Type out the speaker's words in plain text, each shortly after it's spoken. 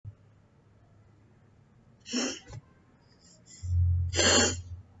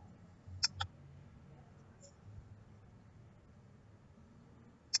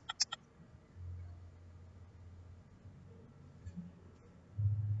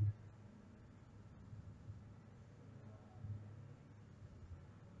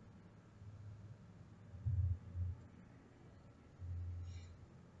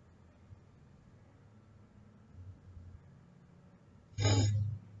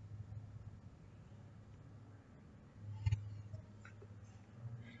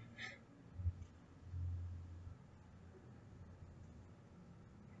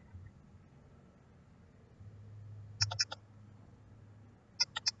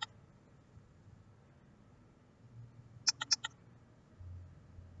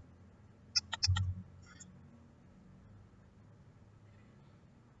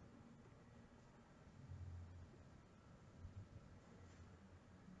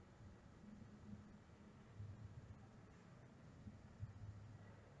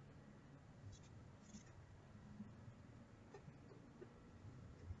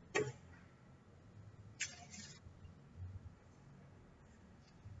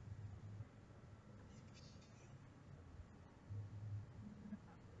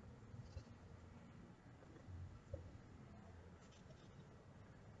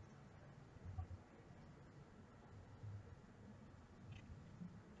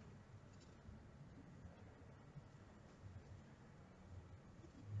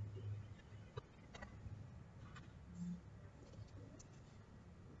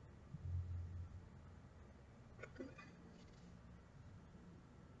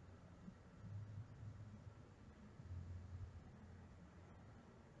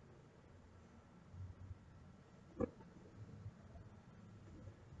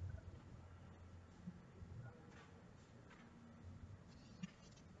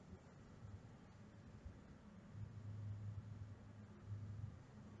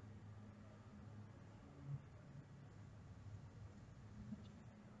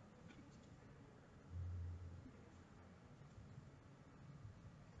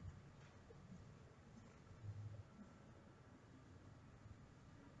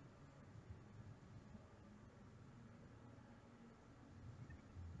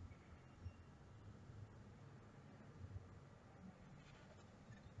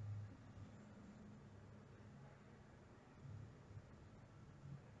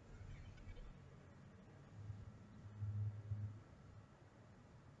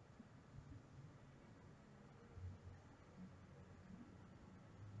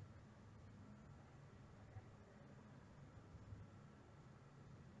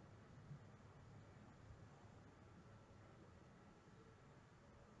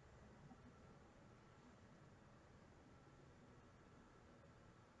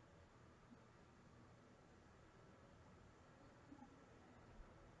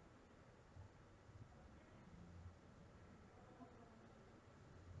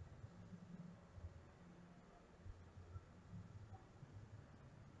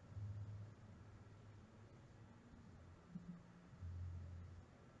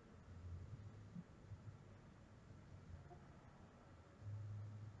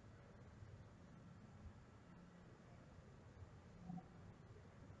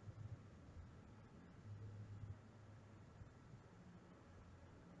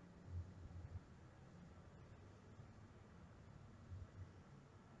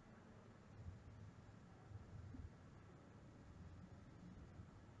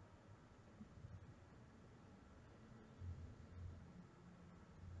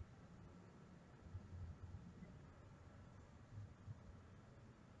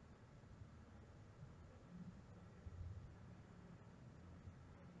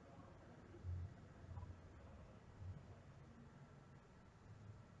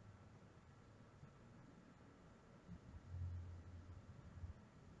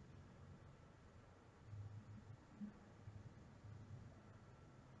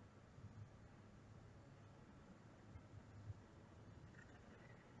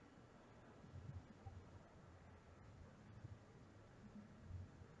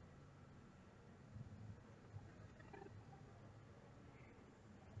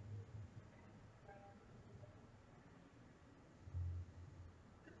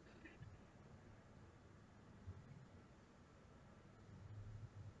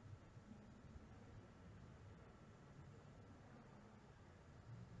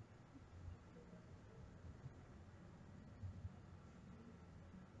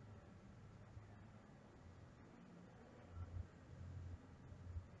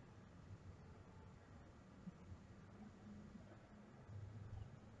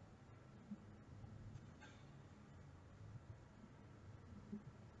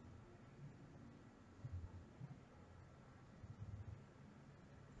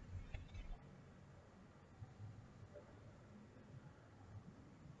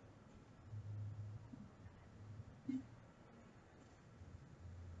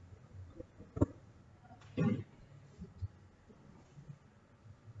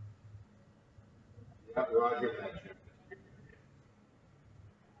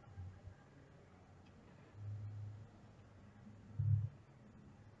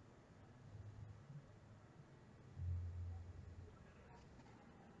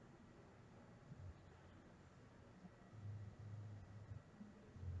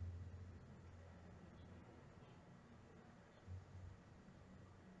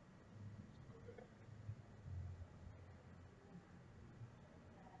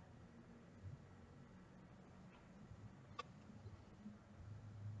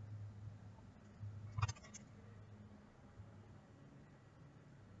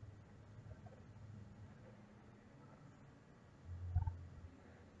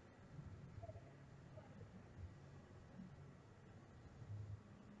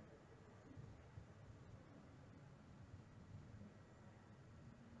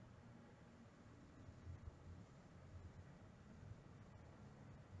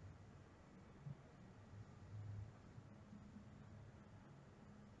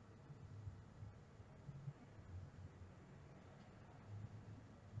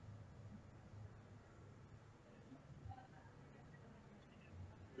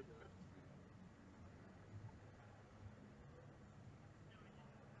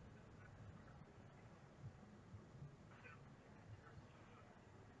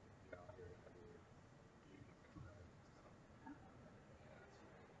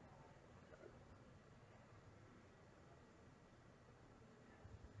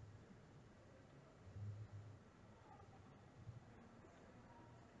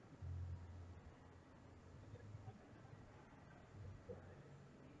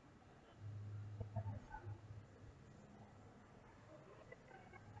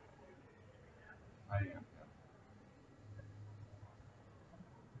I am.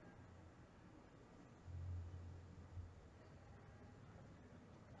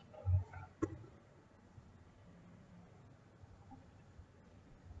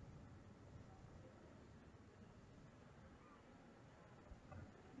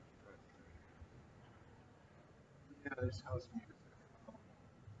 Yeah, there's house music.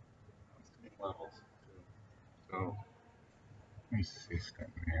 I'm seeing levels too. So let me see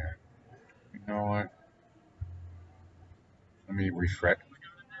something here. You know what? Let me refresh.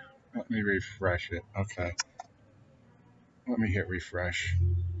 Let me refresh it. Okay. Let me hit refresh.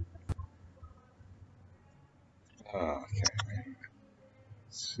 Okay.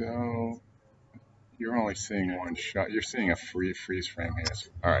 So you're only seeing one shot. You're seeing a freeze frame here.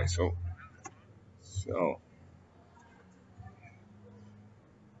 All right. So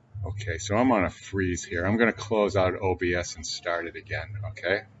okay. So I'm on a freeze here. I'm gonna close out OBS and start it again.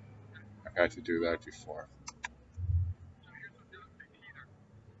 Okay. I've had to do that before.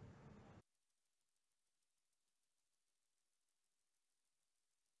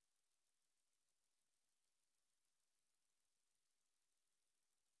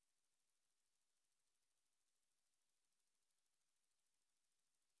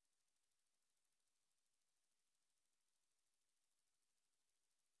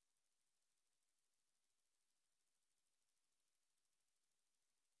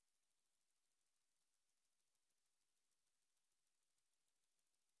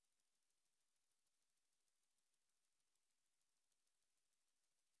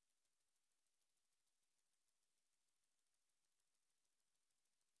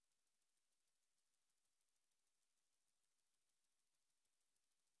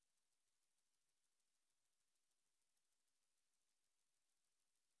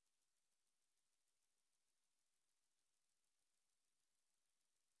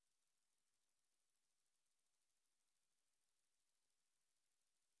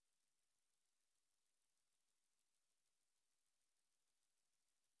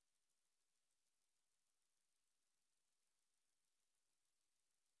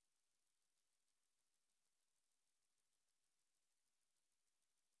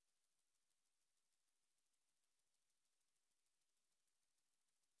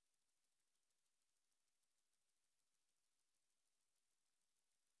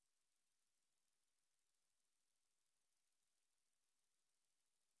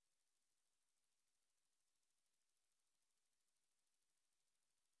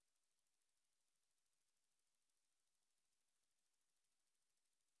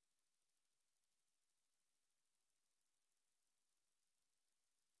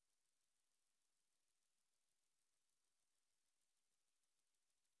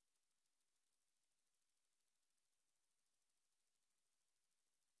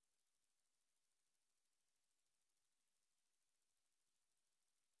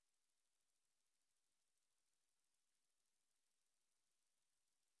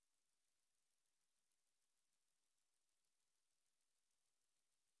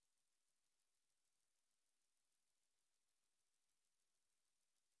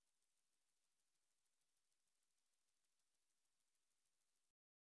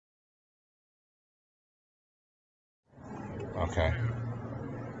 Okay.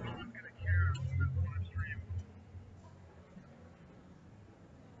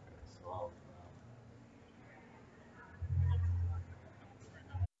 So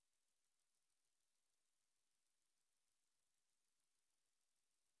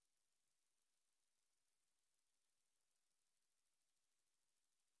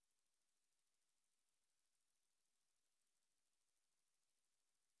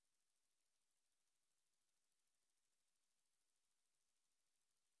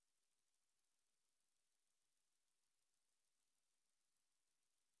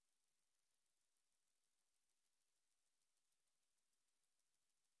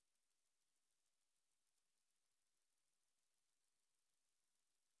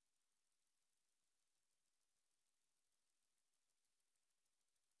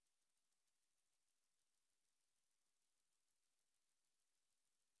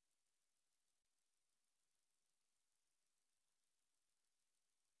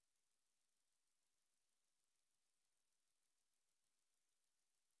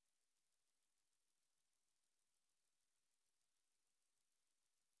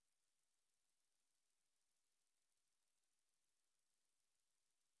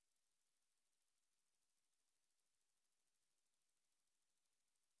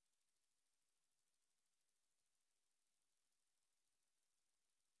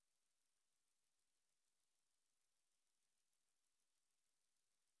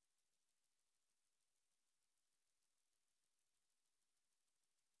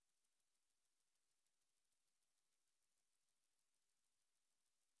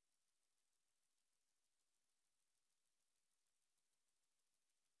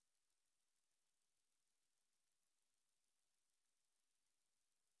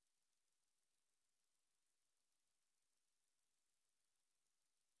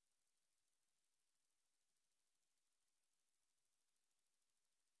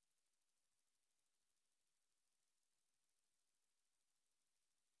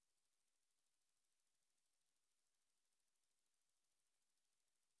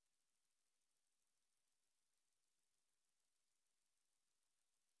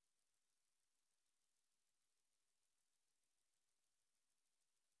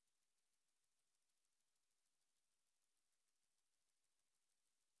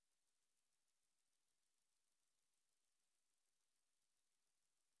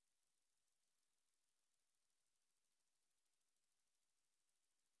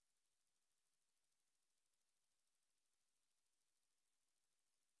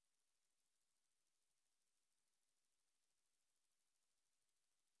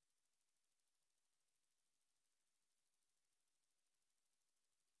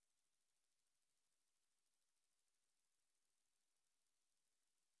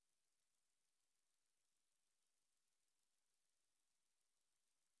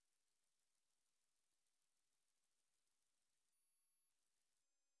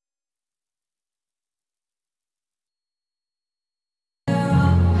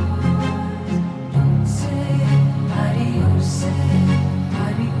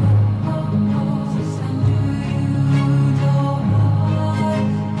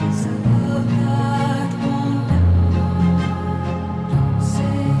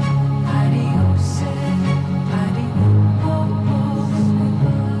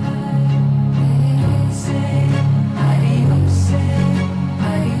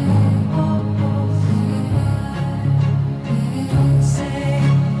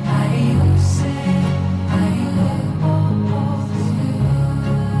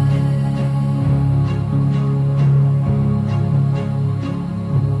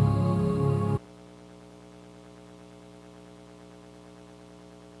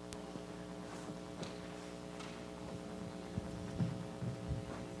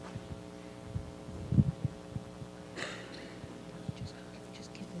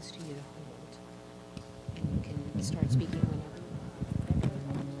Just give this to you to hold, and you can start speaking whenever.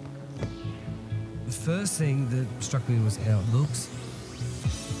 The first thing that struck me was how it looks.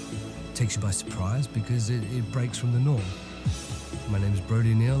 Takes you by surprise because it breaks from the norm. My name is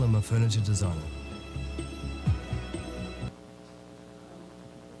Brody Neal. I'm a furniture designer.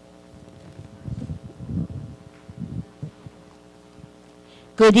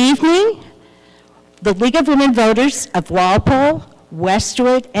 Good evening. The League of Women Voters of Walpole,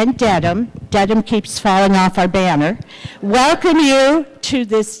 Westwood, and Dedham keeps falling off our banner, welcome you to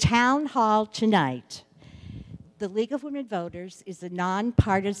this town hall tonight. The League of Women Voters is a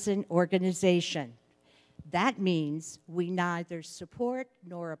nonpartisan organization. That means we neither support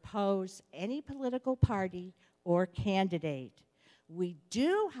nor oppose any political party or candidate. We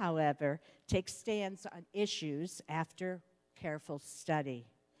do, however, take stands on issues after careful study.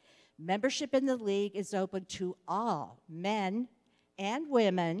 Membership in the league is open to all men and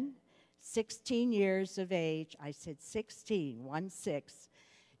women 16 years of age. I said 16, 16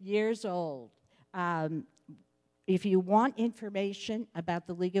 years old. If you want information about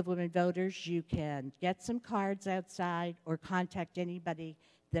the League of Women Voters, you can get some cards outside or contact anybody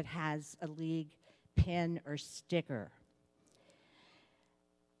that has a league pin or sticker.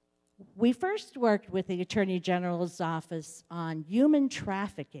 We first worked with the Attorney General's office on human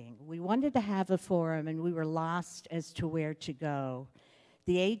trafficking. We wanted to have a forum, and we were lost as to where to go.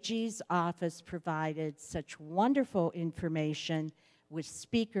 The AG's office provided such wonderful information with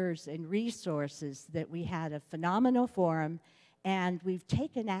speakers and resources that we had a phenomenal forum, and we've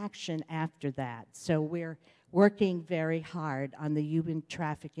taken action after that. So we're working very hard on the human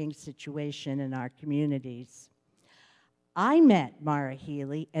trafficking situation in our communities. I met Mara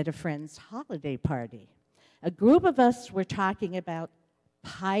Healy at a friend's holiday party. A group of us were talking about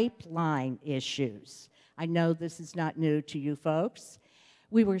pipeline issues. I know this is not new to you folks.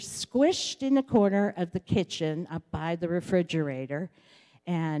 We were squished in the corner of the kitchen up by the refrigerator,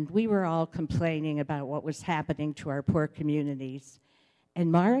 and we were all complaining about what was happening to our poor communities.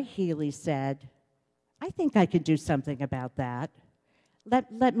 And Mara Healy said, I think I could do something about that.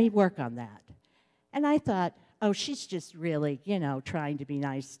 Let me work on that. And I thought, oh, she's just really, you know, trying to be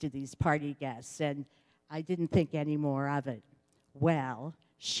nice to these party guests, and I didn't think any more of it. Well,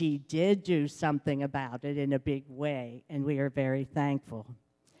 she did do something about it in a big way, and we are very thankful.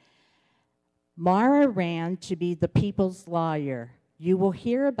 Mara ran to be the people's lawyer. You will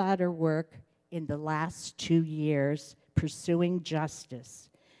hear about her work in the last 2 years pursuing justice.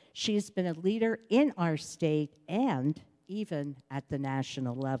 She's been a leader in our state and even at the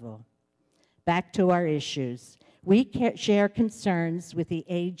national level. Back to our issues. We share concerns with the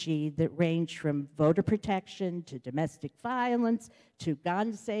AG that range from voter protection to domestic violence to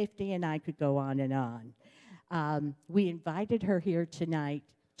gun safety, and I could go on and on. We invited her here tonight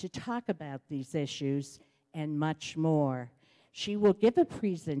to talk about these issues and much more. She will give a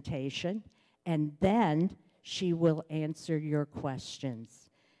presentation, and then she will answer your questions.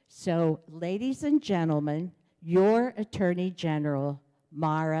 So, ladies and gentlemen, your Attorney General,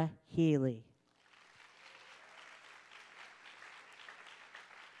 Mara Healy.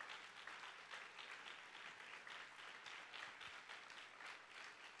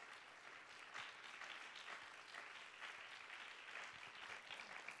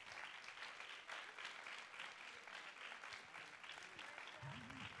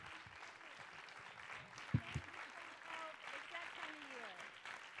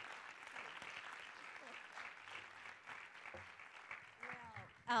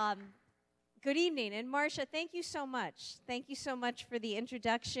 Good evening, and Marcia, thank you so much. Thank you so much for the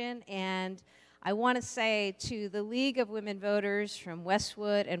introduction, and I want to say to the League of Women Voters from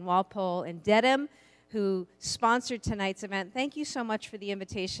Westwood and Walpole and Dedham who sponsored tonight's event, thank you so much for the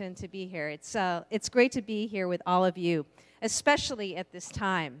invitation to be here. It's great to be here with all of you, especially at this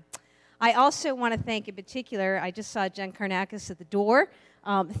time. I also want to thank in particular, I just saw Jen Karnakis at the door.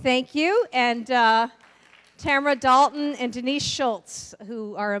 Thank you, and Tamara Dalton and Denise Schultz,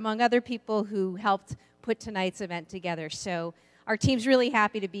 who are among other people who helped put tonight's event together. So our team's really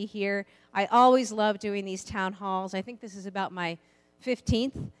happy to be here. I always love doing these town halls. I think this is about my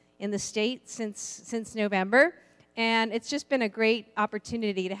 15th in the state since November. And it's just been a great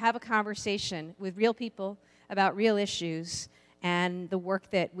opportunity to have a conversation with real people about real issues and the work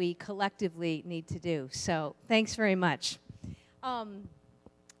that we collectively need to do. So thanks very much. I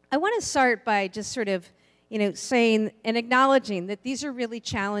want to start by just sort of saying and acknowledging that these are really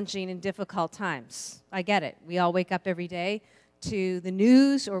challenging and difficult times. I get it. We all wake up every day to the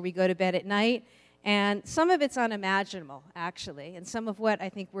news or we go to bed at night, and some of it's unimaginable, actually, and some of what I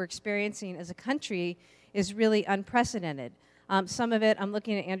think we're experiencing as a country is really unprecedented. Some of it, I'm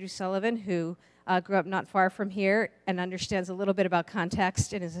looking at Andrew Sullivan, who grew up not far from here and understands a little bit about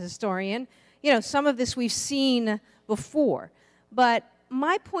context and is a historian. Some of this we've seen before, but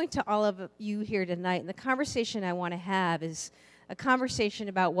my point to all of you here tonight, and the conversation I want to have, is a conversation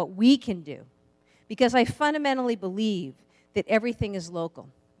about what we can do. Because I fundamentally believe that everything is local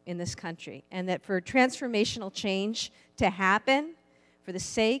in this country, and that for transformational change to happen, for the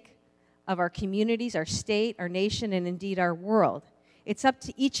sake of our communities, our state, our nation, and indeed our world, it's up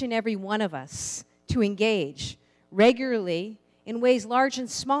to each and every one of us to engage regularly in ways large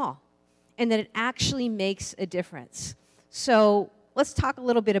and small, and that it actually makes a difference. So let's talk a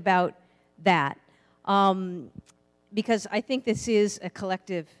little bit about that, because I think this is a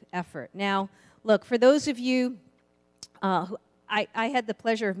collective effort. Now, look, for those of you, I had the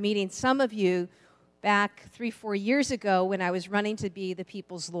pleasure of meeting some of you back 3-4 years ago when I was running to be the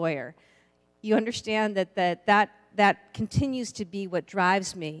people's lawyer. You understand that continues to be what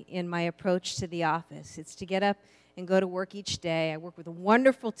drives me in my approach to the office. It's to get up and go to work each day. I work with a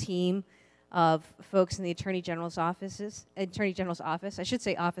wonderful team of folks in the Attorney General's office. I should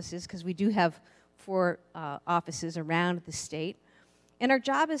say offices, because we do have 4 offices around the state. And our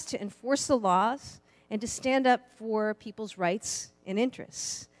job is to enforce the laws and to stand up for people's rights and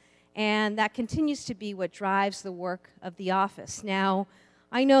interests. And that continues to be what drives the work of the office. Now,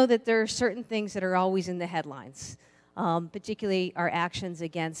 I know that there are certain things that are always in the headlines, particularly our actions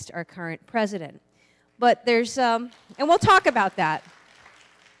against our current president. But there's, and we'll talk about that.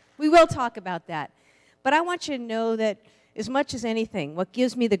 We will talk about that. But I want you to know that as much as anything, what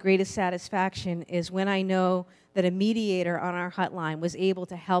gives me the greatest satisfaction is when I know that a mediator on our hotline was able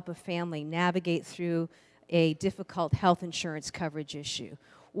to help a family navigate through a difficult health insurance coverage issue,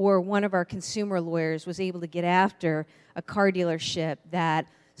 or one of our consumer lawyers was able to get after a car dealership that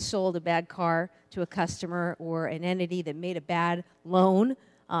sold a bad car to a customer, or an entity that made a bad loan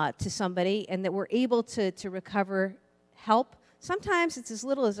to somebody, and that we're able to recover help. Sometimes it's as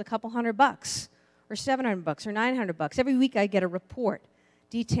little as a couple $100 or $700 or $900. Every week I get a report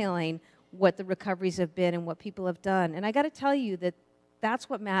detailing what the recoveries have been and what people have done. And I got to tell you that that's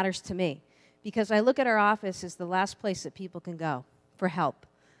what matters to me, because I look at our office as the last place that people can go for help.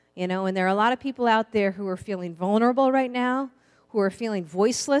 You know, and there are a lot of people out there who are feeling vulnerable right now, who are feeling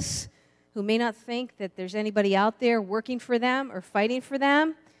voiceless, who may not think that there's anybody out there working for them or fighting for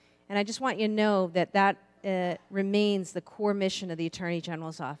them. And I just want you to know that that remains the core mission of the Attorney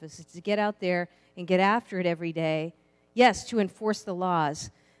General's office, is to get out there and get after it every day. Yes, to enforce the laws,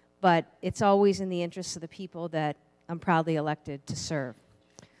 but it's always in the interests of the people that I'm proudly elected to serve.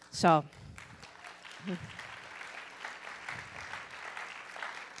 So.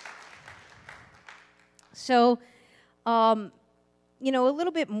 So, you know, a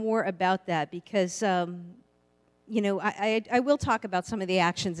little bit more about that, because, you know, I will talk about some of the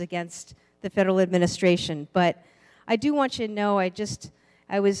actions against the federal administration, but I do want you to know,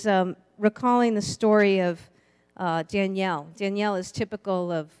 I was recalling the story of Danielle. Danielle is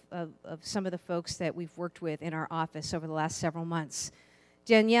typical of some of the folks that we've worked with in our office over the last several months.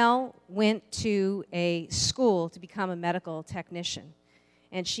 Danielle went to a school to become a medical technician.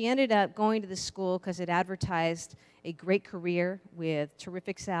 And she ended up going to the school because it advertised a great career with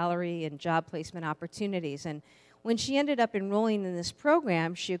terrific salary and job placement opportunities. And when she ended up enrolling in this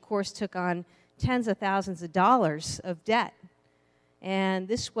program, she, of course, took on tens of thousands of dollars of debt. And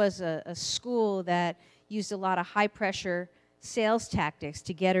this was a school that used a lot of high-pressure sales tactics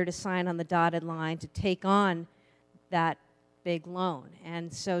to get her to sign on the dotted line to take on that big loan.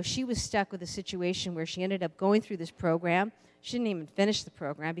 And so she was stuck with a situation where she ended up going through this program. She didn't even finish the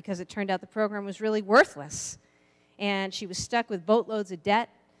program because it turned out the program was really worthless. And she was stuck with boatloads of debt.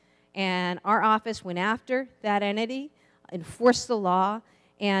 And our office went after that entity, enforced the law,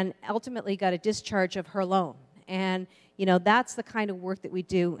 and ultimately got a discharge of her loan. And, you know, that's the kind of work that we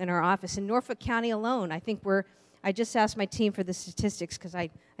do in our office. In Norfolk County alone, I think I just asked my team for the statistics because I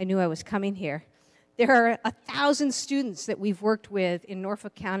knew I was coming here. There are 1,000 students that we've worked with in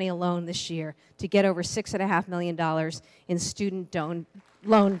Norfolk County alone this year to get over $6.5 million in student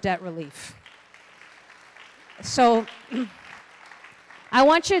loan debt relief. So I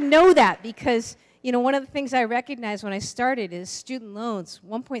want you to know that, because, you know, one of the things I recognized when I started is student loans,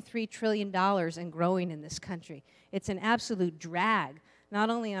 $1.3 trillion and growing in this country. It's an absolute drag,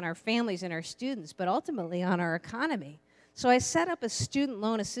 not only on our families and our students, but ultimately on our economy. So I set up a student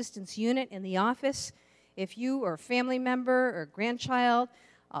loan assistance unit in the office. If you or a family member or grandchild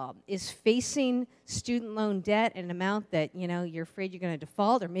is facing student loan debt in an amount that, you know, you're afraid you're going to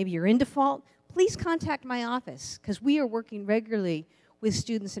default, or maybe you're in default, please contact my office, because we are working regularly with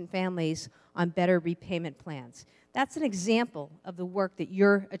students and families on better repayment plans. That's an example of the work that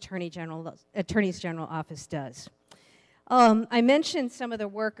your Attorney's General office does. I mentioned some of the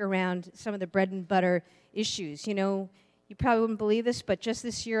work around some of the bread and butter issues. You know, you probably wouldn't believe this, but just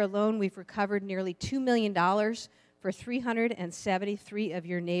this year alone, we've recovered nearly $2 million for 373 of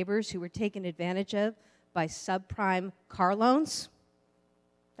your neighbors who were taken advantage of by subprime car loans.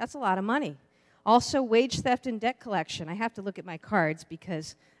 That's a lot of money. Also, wage theft and debt collection. I have to look at my cards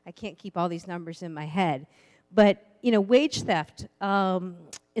because I can't keep all these numbers in my head. But, you know, wage theft,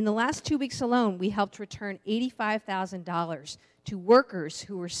 in the last 2 weeks alone, we helped return $85,000 to workers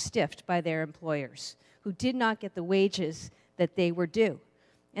who were stiffed by their employers, who did not get the wages that they were due.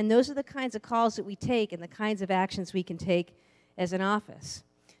 And those are the kinds of calls that we take and the kinds of actions we can take as an office.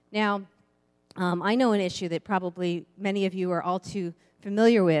 Now, I know an issue that probably many of you are all too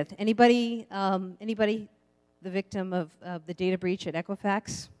familiar with. Anybody the victim of the data breach at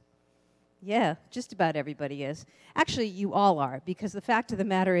Equifax? Yeah, just about everybody is. Actually, you all are, because the fact of the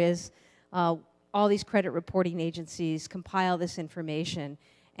matter is all these credit reporting agencies compile this information.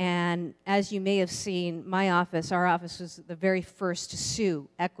 And as you may have seen, our office was the very first to sue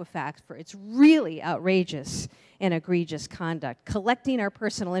Equifax for its really outrageous and egregious conduct, collecting our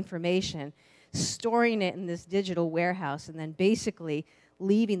personal information, storing it in this digital warehouse, and then basically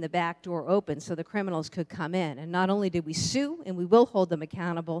leaving the back door open so the criminals could come in. And not only did we sue, and we will hold them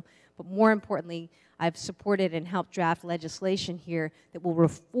accountable, but more importantly, I've supported and helped draft legislation here that will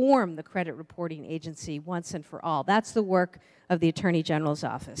reform the credit reporting agency once and for all. That's the work of the Attorney General's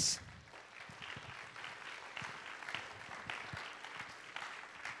office.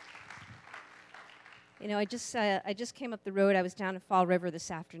 You know, I just came up the road. I was down in Fall River this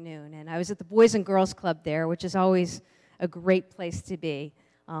afternoon, and I was at the Boys and Girls Club there, which is always a great place to be.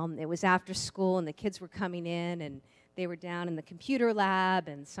 It was after school, and the kids were coming in, and they were down in the computer lab,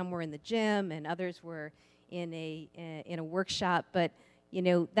 and some were in the gym, and others were in a workshop. But you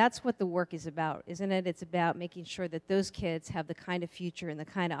know, that's what the work is about, isn't it? It's about making sure that those kids have the kind of future and the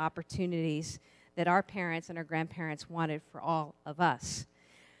kind of opportunities that our parents and our grandparents wanted for all of us.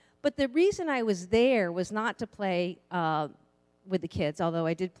 But the reason I was there was not to play with the kids, although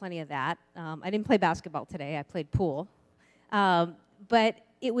I did plenty of that. I didn't play basketball today. I played pool. But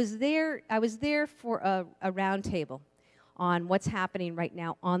I was there for a round table on what's happening right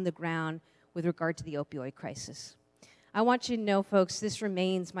now on the ground with regard to the opioid crisis. I want you to know, folks, this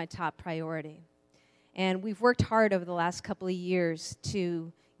remains my top priority. And we've worked hard over the last couple of years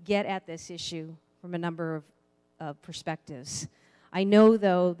to get at this issue from a number of perspectives. I know,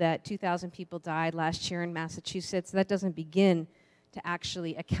 though, that 2,000 people died last year in Massachusetts. That doesn't begin to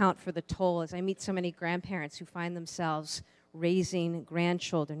actually account for the toll. As I meet so many grandparents who find themselves raising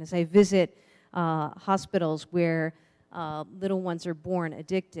grandchildren, as I visit hospitals where little ones are born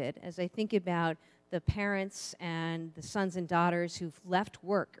addicted, as I think about the parents and the sons and daughters who've left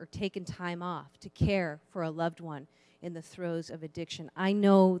work or taken time off to care for a loved one in the throes of addiction, I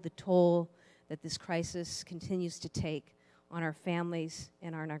know the toll that this crisis continues to take on our families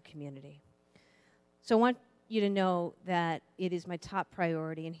and on our community. So I want you to know that it is my top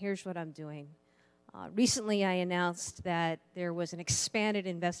priority, and here's what I'm doing. Recently, I announced that there was an expanded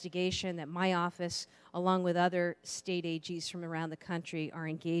investigation that my office, along with other state AGs from around the country, are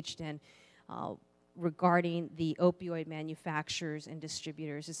engaged in regarding the opioid manufacturers and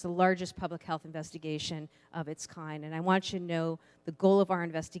distributors. It's the largest public health investigation of its kind, and I want you to know the goal of our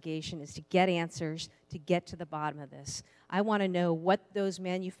investigation is to get answers, to get to the bottom of this. I want to know what those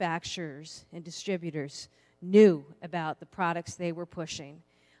manufacturers and distributors knew about the products they were pushing,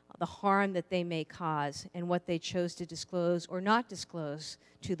 the harm that they may cause, and what they chose to disclose or not disclose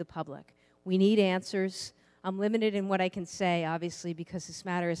to the public. We need answers. I'm limited in what I can say, obviously, because this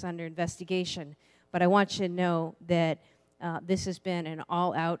matter is under investigation. But I want you to know that this has been an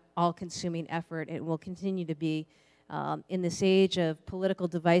all-out, all-consuming effort. It will continue to be. In this age of political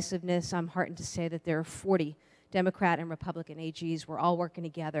divisiveness, I'm heartened to say that there are 40 Democrat and Republican AGs. We're all working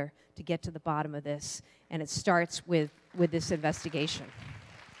together to get to the bottom of this, and it starts with this investigation.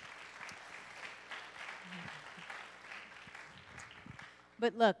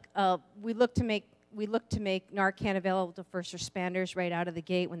 But look, we look to make Narcan available to first responders right out of the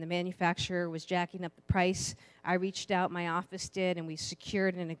gate. When the manufacturer was jacking up the price, I reached out, my office did, and we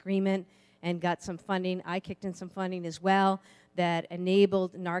secured an agreement and got some funding. I kicked in some funding as well that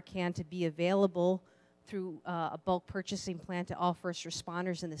enabled Narcan to be available through a bulk purchasing plan to all first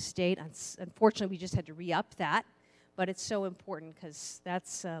responders in the state. Unfortunately, we just had to re-up that, but it's so important because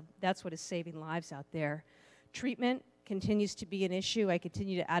that's what is saving lives out there. Treatment continues to be an issue. I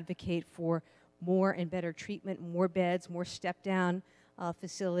continue to advocate for more and better treatment, more beds, more step-down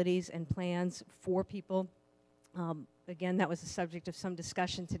facilities and plans for people. Again, that was the subject of some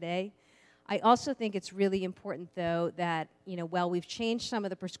discussion today. I also think it's really important, though, that, you know, while we've changed some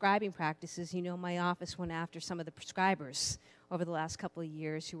of the prescribing practices, you know, my office went after some of the prescribers over the last couple of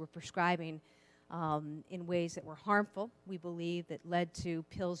years who were prescribing in ways that were harmful, we believe, that led to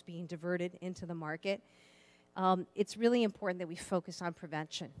pills being diverted into the market. It's really important that we focus on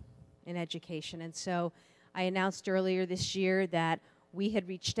prevention and education. And so I announced earlier this year that we had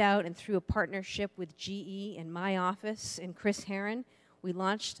reached out, and through a partnership with GE and my office and Chris Herron, we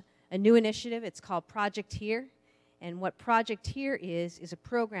launched a new initiative. It's called Project Here. And what Project Here is a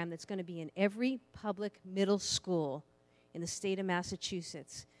program that's going to be in every public middle school in the state of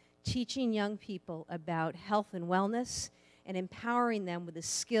Massachusetts, teaching young people about health and wellness and empowering them with the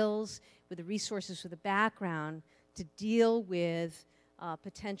skills, with the resources, with the background to deal with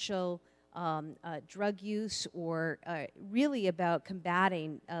potential drug use, or really about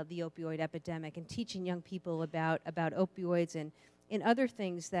combating the opioid epidemic and teaching young people about opioids and other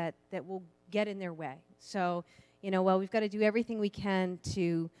things that will get in their way. So, while we've got to do everything we can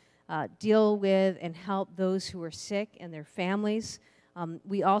to deal with and help those who are sick and their families,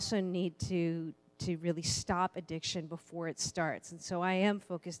 we also need to really stop addiction before it starts. And so I am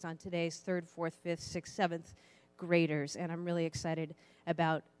focused on today's 3rd, 4th, 5th, 6th, 7th graders, and I'm really excited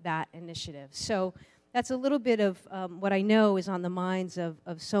about that initiative. So that's a little bit of what I know is on the minds of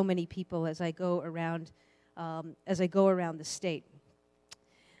so many people as I go around the state.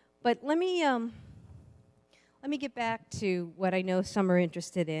 But let me get back to what I know some are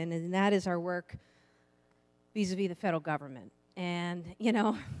interested in, and that is our work vis-a-vis the federal government. And,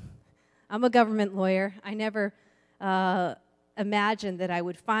 I'm a government lawyer. I never imagined that I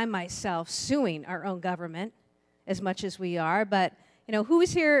would find myself suing our own government as much as we are. But,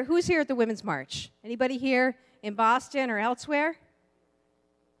 who's here at the Women's March? Anybody here in Boston or elsewhere?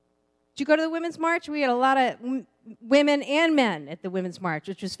 Did you go to the Women's March? We had a lot of women and men at the Women's March,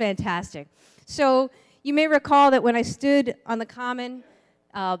 which was fantastic. So you may recall that when I stood on the Common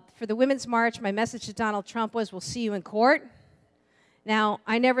for the Women's March, my message to Donald Trump was, "We'll see you in court." Now,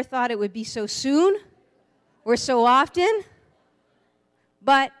 I never thought it would be so soon or so often,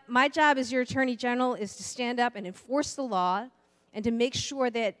 but my job as your Attorney General is to stand up and enforce the law and to make sure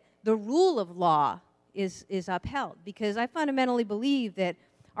that the rule of law is upheld, because I fundamentally believe that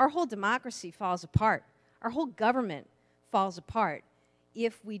our whole democracy falls apart, our whole government falls apart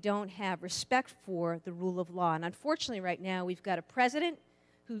if we don't have respect for the rule of law. And unfortunately right now we've got a president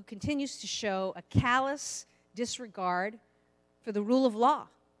who continues to show a callous disregard for the rule of law.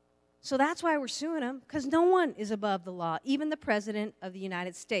 So that's why we're suing him, because no one is above the law, even the President of the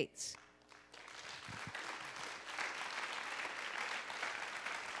United States.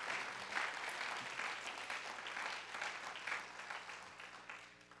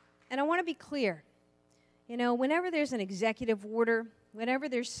 And I want to be clear. Whenever there's an executive order, whenever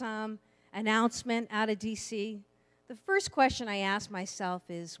there's some announcement out of D.C., the first question I ask myself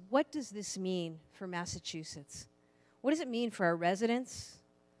is, what does this mean for Massachusetts? What does it mean for our residents?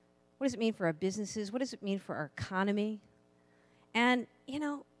 What does it mean for our businesses? What does it mean for our economy? And,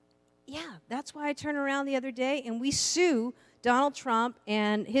 that's why I turned around the other day and we sue Donald Trump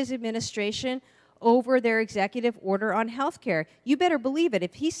and his administration over their executive order on health care. You better believe it.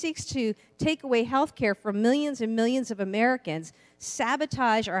 If he seeks to take away health care from millions and millions of Americans,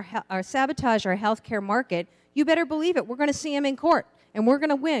 sabotage our health care market, you better believe it. We're going to see him in court, and we're going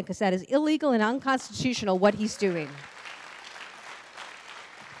to win, because that is illegal and unconstitutional what he's doing.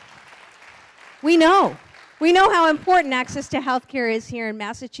 We know how important access to health care is here in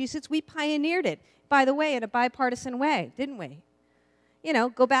Massachusetts. We pioneered it, by the way, in a bipartisan way, didn't we?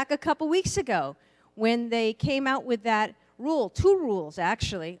 Go back a couple weeks ago when they came out with that rule, 2 rules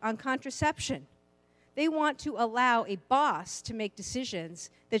actually, on contraception. They want to allow a boss to make decisions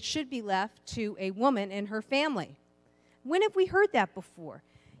that should be left to a woman and her family. When have we heard that before?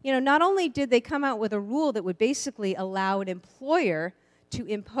 Not only did they come out with a rule that would basically allow an employer to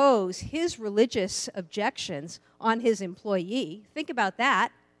impose his religious objections on his employee. Think about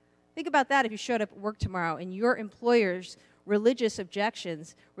that. Think about that if you showed up at work tomorrow and your employer's religious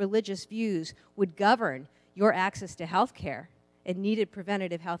objections, religious views would govern your access to health care and needed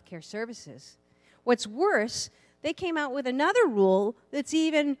preventative health care services. What's worse, they came out with another rule that's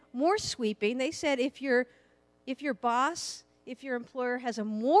even more sweeping. They said if your boss, if your employer has a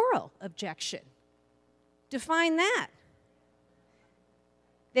moral objection, define that.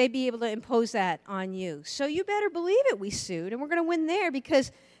 They'd be able to impose that on you. So you better believe it, we sued, and we're going to win there,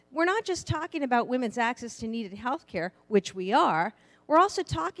 because we're not just talking about women's access to needed health care, which we are. We're also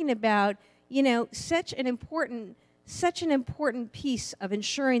talking about, such an important piece of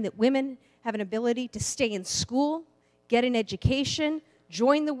ensuring that women have an ability to stay in school, get an education,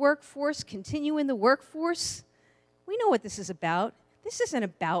 join the workforce, continue in the workforce. We know what this is about. This isn't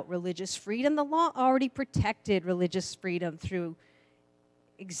about religious freedom. The law already protected religious freedom through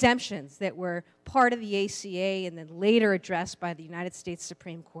exemptions that were part of the ACA and then later addressed by the United States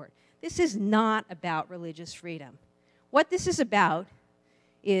Supreme Court. This is not about religious freedom. What this is about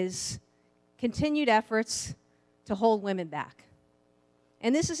is continued efforts to hold women back.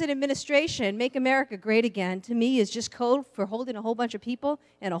 And this is an administration, Make America Great Again, to me is just code for holding a whole bunch of people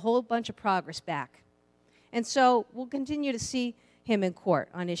and a whole bunch of progress back. And so we'll continue to see him in court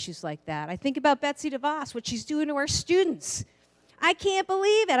on issues like that. I think about Betsy DeVos, what she's doing to our students. I can't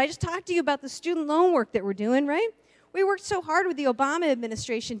believe it. I just talked to you about the student loan work that we're doing, right? We worked so hard with the Obama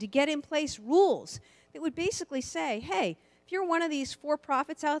administration to get in place rules that would basically say, hey, if if you're one of these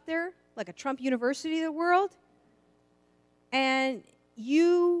for-profits out there, like a Trump University of the world, and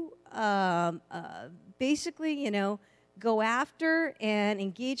you basically, you know, go after and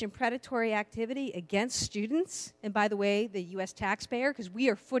engage in predatory activity against students, and by the way, the U.S. taxpayer, because we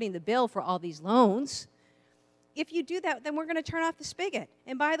are footing the bill for all these loans, if you do that, then we're going to turn off the spigot.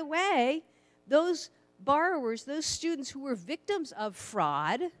 And by the way, those borrowers, those students who were victims of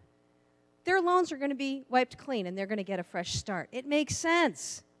fraud, their loans are going to be wiped clean and they're going to get a fresh start. It makes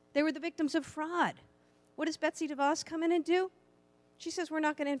sense. They were the victims of fraud. What does Betsy DeVos come in and do? She says, we're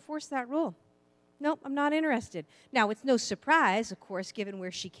not going to enforce that rule. Nope, I'm not interested. Now, it's no surprise, of course, given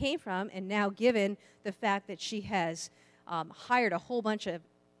where she came from, and now given the fact that she has hired a whole bunch of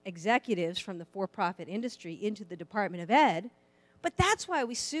executives from the for-profit industry into the Department of Ed. But that's why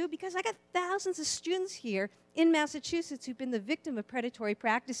we sue, because I got thousands of students here in Massachusetts who've been the victim of predatory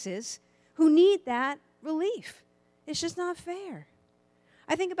practices who need that relief. It's just not fair.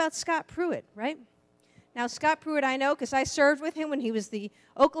 I think about Scott Pruitt, right? Now, Scott Pruitt I know because I served with him when he was the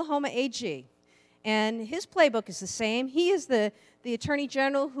Oklahoma AG. And his playbook is the same. He is the attorney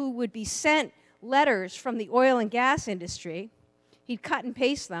general who would be sent letters from the oil and gas industry. He'd cut and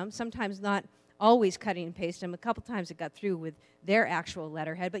paste them, sometimes not always cutting and pasting them. A couple times it got through with their actual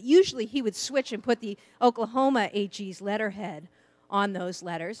letterhead. But usually he would switch and put the Oklahoma AG's letterhead on those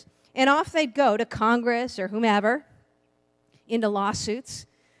letters. And off they'd go to Congress or whomever into lawsuits.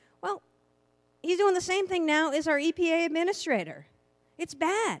 Well, he's doing the same thing now as our EPA administrator. It's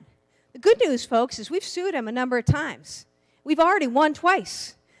bad. The good news, folks, is we've sued him a number of times. We've already won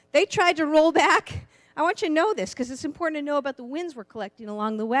twice. They tried to roll back. I want you to know this because it's important to know about the wins we're collecting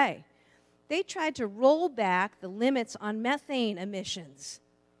along the way. They tried to roll back the limits on methane emissions.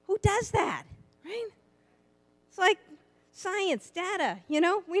 Who does that, right? It's like science, data, you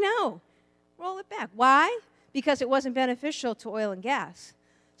know, we know. Roll it back. Why? Because it wasn't beneficial to oil and gas.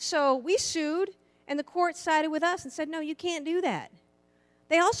 So we sued, and the court sided with us and said, no, you can't do that.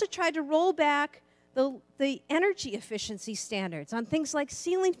 They also tried to roll back the energy efficiency standards on things like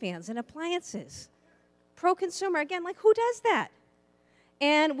ceiling fans and appliances. Pro-consumer, again, like who does that?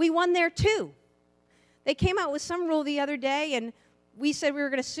 And we won there too. They came out with some rule the other day, and we said we were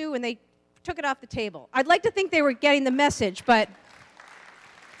going to sue, and they took it off the table. I'd like to think they were getting the message, but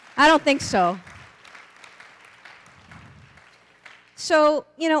I don't think so. So,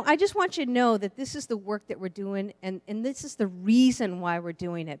 you know, I just want you to know that this is the work that we're doing, and this is the reason why we're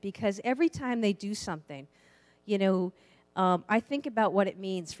doing it, because every time they do something, you know, I think about what it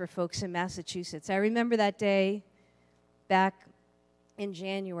means for folks in Massachusetts. I remember that day back in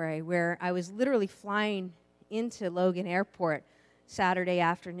January where I was literally flying into Logan Airport Saturday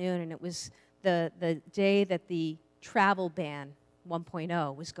afternoon, and it was the day that the travel ban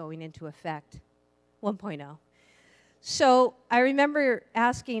 1.0 was going into effect. 1.0. So I remember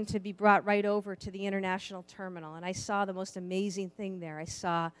asking to be brought right over to the international terminal, and I saw the most amazing thing there. I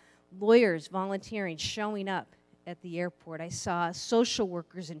saw lawyers volunteering, showing up at the airport. I saw social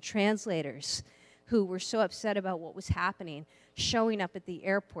workers and translators who were so upset about what was happening, showing up at the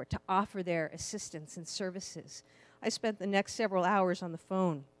airport to offer their assistance and services. I spent the next several hours on the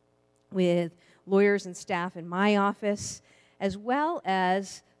phone with lawyers and staff in my office, as well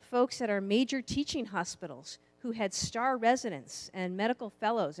as folks at our major teaching hospitals who had star residents and medical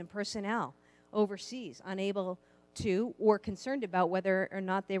fellows and personnel overseas, unable to or concerned about whether or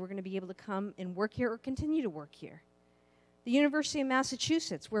not they were going to be able to come and work here or continue to work here. The University of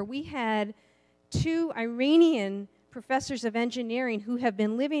Massachusetts, where we had 2 Iranian professors of engineering who have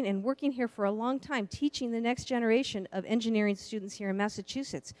been living and working here for a long time, teaching the next generation of engineering students here in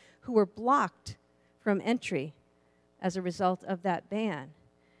Massachusetts, who were blocked from entry as a result of that ban.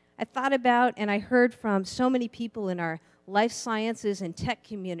 I thought about and I heard from so many people in our life sciences and tech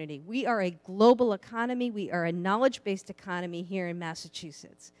community. We are a global economy. We are a knowledge-based economy here in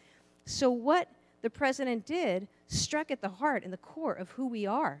Massachusetts. So what the president did struck at the heart and the core of who we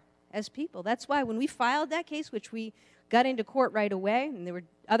are as people. That's why when we filed that case, which we got into court right away, and there were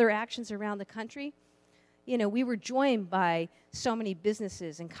other actions around the country, you know, we were joined by so many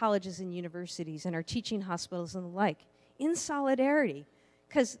businesses and colleges and universities and our teaching hospitals and the like in solidarity,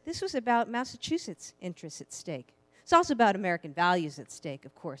 because this was about Massachusetts' interests at stake. It's also about American values at stake,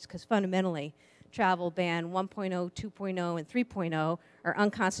 of course, because fundamentally, travel ban 1.0, 2.0, and 3.0 are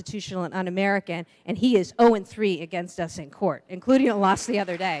unconstitutional and un-American, and he is 0-3 against us in court, including a loss the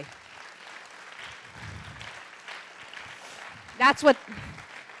other day. That's what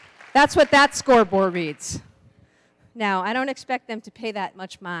that scoreboard reads. Now, I don't expect them to pay that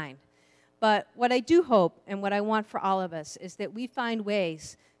much mind. But what I do hope and what I want for all of us is that we find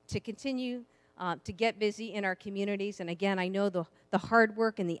ways to continue to get busy in our communities. And again, I know the hard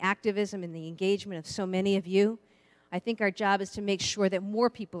work and the activism and the engagement of so many of you. I think our job is to make sure that more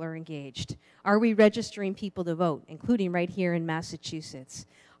people are engaged. Are we registering people to vote, including right here in Massachusetts?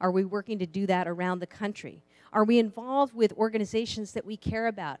 Are we working to do that around the country? Are we involved with organizations that we care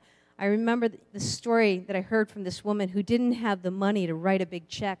about? I remember the story that I heard from this woman who didn't have the money to write a big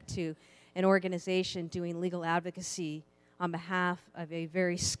check to an organization doing legal advocacy on behalf of a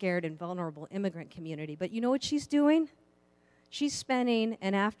very scared and vulnerable immigrant community. But you know what she's doing? She's spending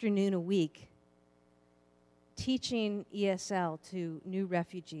an afternoon a week teaching ESL to new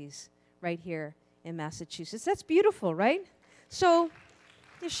refugees right here in Massachusetts. That's beautiful, right? So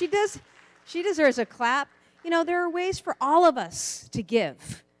she deserves a clap. You know, there are ways for all of us to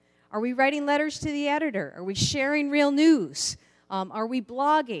give. Are we writing letters to the editor? Are we sharing real news? Are we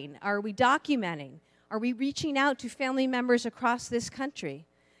blogging? Are we documenting? Are we reaching out to family members across this country?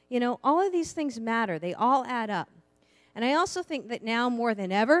 You know, all of these things matter. They all add up. And I also think that now more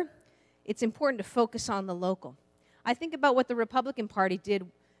than ever, it's important to focus on the local. I think about what the Republican Party did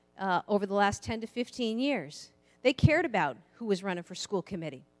over the last 10 to 15 years. They cared about who was running for school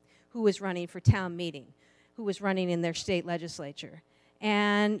committee, who was running for town meeting, who was running in their state legislature.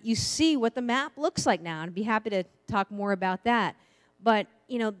 And you see what the map looks like now, and I'd be happy to talk more about that. But,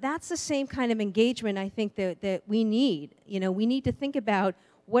 you know, that's the same kind of engagement I think that we need. You know, we need to think about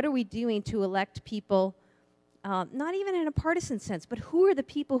what are we doing to elect people, not even in a partisan sense, but who are the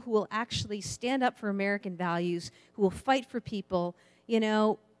people who will actually stand up for American values, who will fight for people, you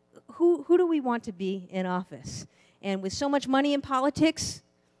know, who do we want to be in office? And with so much money in politics,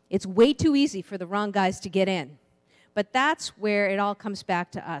 it's way too easy for the wrong guys to get in. But that's where it all comes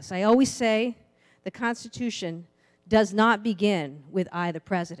back to us. I always say the Constitution does not begin with I, the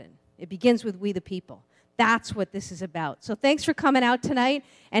President. It begins with we, the people. That's what this is about. So thanks for coming out tonight.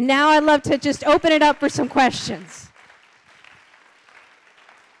 And now I'd love to just open it up for some questions.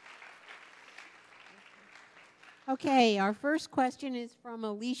 Okay, our first question is from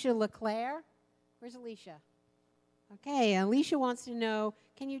Alicia LeClaire. Where's Alicia? Okay, Alicia wants to know,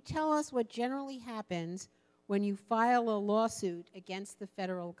 can you tell us what generally happens when you file a lawsuit against the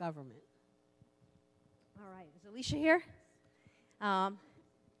federal government? All right, is Alicia here? How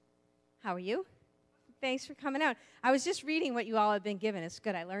are you? Thanks for coming out. I was just reading what you all have been given. It's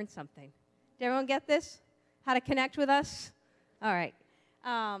good, I learned something. Did everyone get this? How to connect with us? All right,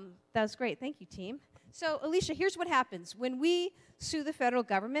 that was great. Thank you, team. So, Alicia, here's what happens. When we sue the federal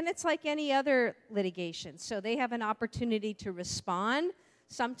government, it's like any other litigation. So they have an opportunity to respond.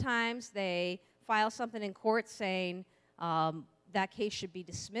 Sometimes they file something in court saying that case should be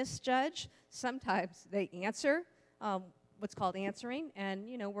dismissed, judge. Sometimes they answer, what's called answering, and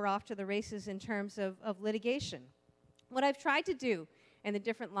you know, we're off to the races in terms of litigation. What I've tried to do in the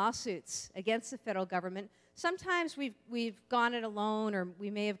different lawsuits against the federal government, sometimes we've gone it alone, or we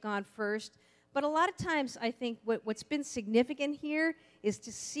may have gone first, but a lot of times I think what's been significant here is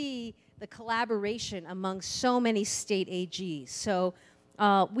to see the collaboration among so many state AGs. So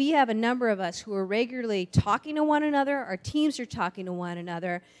we have a number of us who are regularly talking to one another, our teams are talking to one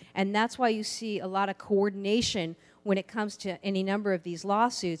another, and that's why you see a lot of coordination when it comes to any number of these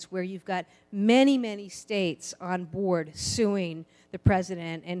lawsuits where you've got many, many states on board suing the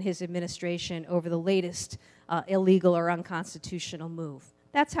president and his administration over the latest illegal or unconstitutional move.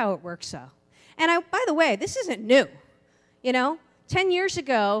 That's how it works, though. And by the way, this isn't new. You know, 10 years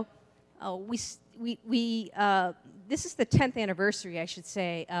ago, this is the 10th anniversary, I should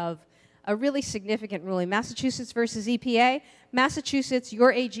say, of a really significant ruling, Massachusetts versus EPA. Massachusetts,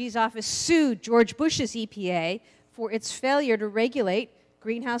 your AG's office sued George Bush's EPA for its failure to regulate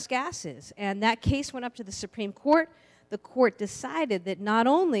greenhouse gases. And that case went up to the Supreme Court. The court decided that not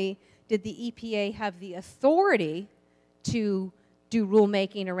only did the EPA have the authority to do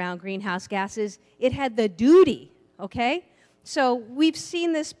rulemaking around greenhouse gases, it had the duty, okay? So we've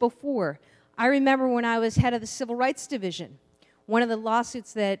seen this before. I remember when I was head of the Civil Rights Division, one of the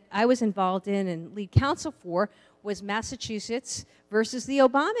lawsuits that I was involved in and lead counsel for was Massachusetts versus the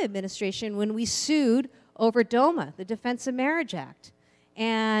Obama administration when we sued over DOMA, the Defense of Marriage Act.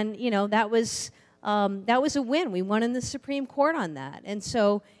 And, you know, that was a win. We won in the Supreme Court on that. And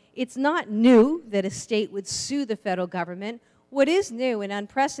so it's not new that a state would sue the federal government. What is new and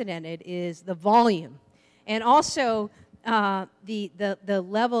unprecedented is the volume, and also the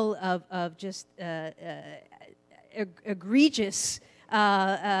level of just egregious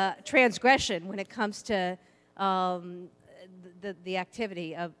transgression when it comes to the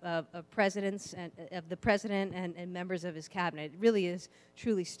activity of presidents and of the president and members of his cabinet. It really is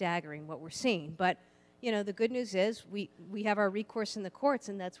truly staggering what we're seeing. But you know, the good news is we have our recourse in the courts,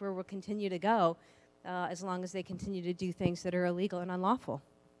 and that's where we'll continue to go as long as they continue to do things that are illegal and unlawful.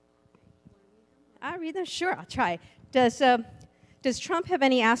 I'll read them? Sure, I'll try. Does Trump have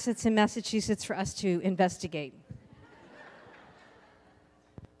any assets in Massachusetts for us to investigate?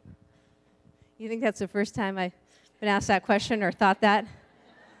 You think that's the first time I've been asked that question or thought that?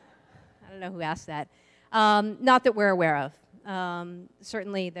 I don't know who asked that. Not that we're aware of.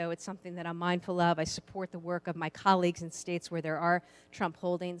 Certainly, though, it's something that I'm mindful of. I support the work of my colleagues in states where there are Trump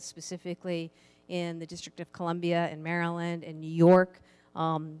holdings, specifically in the District of Columbia and Maryland and New York.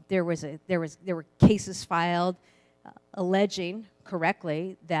 There were cases filed alleging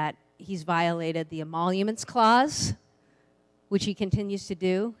correctly that he's violated the emoluments clause, which he continues to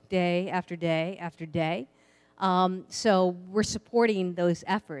do day after day after day. So we're supporting those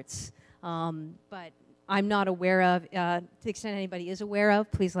efforts, but I'm not aware of, to the extent anybody is aware of,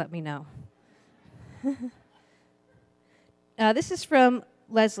 please let me know. This is from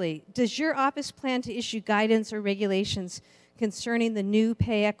Leslie. Does your office plan to issue guidance or regulations concerning the new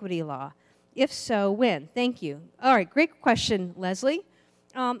pay equity law? If so, when? Thank you. All right, great question, Leslie.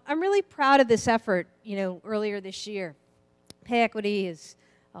 I'm really proud of this effort, you know, earlier this year. Pay equity is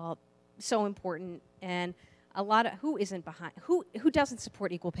so important, and a lot of, who doesn't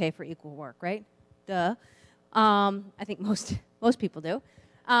support equal pay for equal work, right? Duh. I think most people do.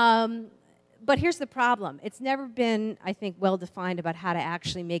 But here's the problem. It's never been, I think, well defined about how to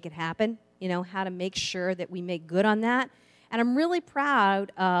actually make it happen, you know, how to make sure that we make good on that. And I'm really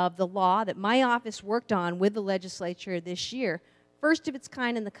proud of the law that my office worked on with the legislature this year, first of its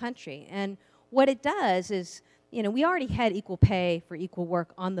kind in the country. And what it does is, you know, we already had equal pay for equal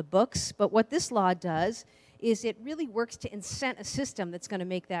work on the books, but what this law does is it really works to incent a system that's going to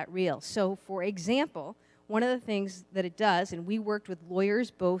make that real. So, for example, one of the things that it does, and we worked with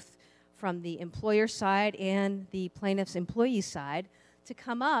lawyers both from the employer side and the plaintiff's employee side to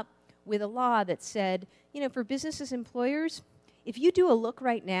come up with a law that said, you know, for businesses, employers, if you do a look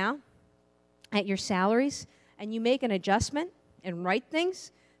right now at your salaries and you make an adjustment and write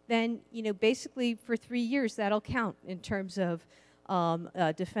things, then, you know, basically for 3 years that'll count in terms of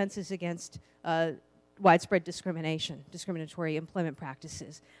defenses against widespread discrimination, discriminatory employment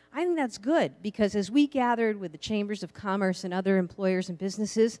practices. I think that's good because as we gathered with the chambers of commerce and other employers and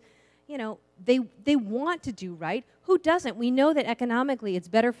businesses, you know, they want to do right. Who doesn't? We know that economically it's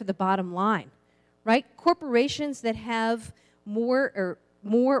better for the bottom line, right? Corporations that have more or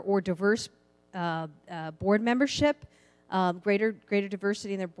diverse board membership, greater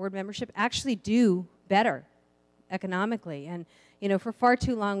diversity in their board membership, actually do better economically. And you know, for far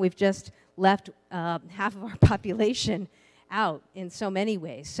too long we've just left half of our population out in so many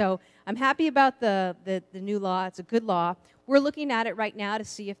ways. So I'm happy about the new law. It's a good law. We're looking at it right now to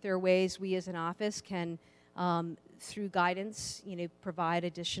see if there are ways we as an office can, through guidance, you know, provide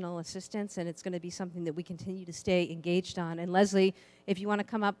additional assistance, and it's going to be something that we continue to stay engaged on. And Leslie, if you want to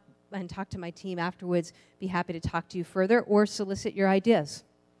come up and talk to my team afterwards, be happy to talk to you further or solicit your ideas.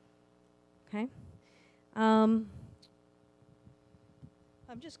 Okay? I'm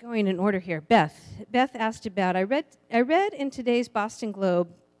just going in order here. Beth asked about, I read in today's Boston Globe,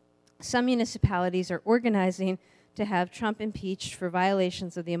 some municipalities are organizing to have Trump impeached for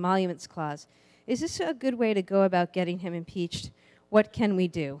violations of the emoluments clause. Is this a good way to go about getting him impeached? What can we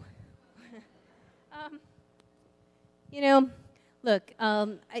do? You know, look,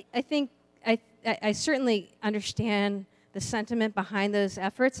 I think I certainly understand the sentiment behind those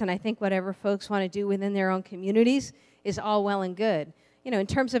efforts, and I think whatever folks want to do within their own communities is all well and good. You know, in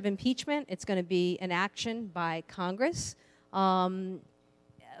terms of impeachment, it's going to be an action by Congress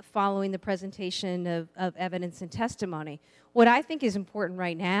following the presentation of evidence and testimony. What I think is important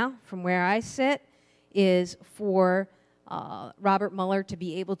right now, from where I sit, is for Robert Mueller to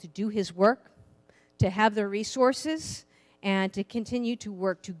be able to do his work, to have the resources, and to continue to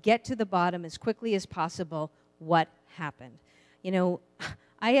work to get to the bottom as quickly as possible what happened. You know,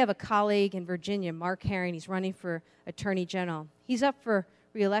 I have a colleague in Virginia, Mark Herring. He's running for Attorney General. He's up for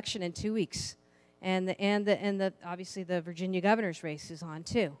re-election in 2 weeks. And obviously the Virginia governor's race is on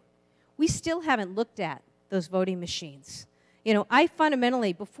too. We still haven't looked at those voting machines. You know, I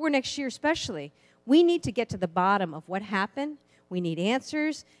fundamentally, before next year especially, we need to get to the bottom of what happened. We need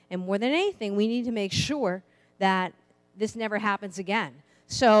answers, and more than anything, we need to make sure that this never happens again.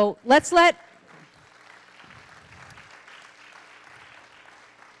 So let's let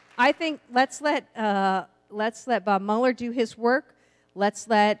Bob Mueller do his work. Let's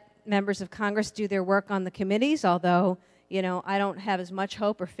let members of Congress do their work on the committees, although, you know, I don't have as much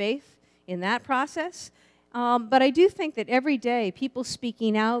hope or faith in that process. But I do think that every day, people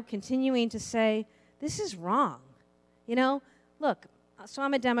speaking out, continuing to say this is wrong. You know, look, so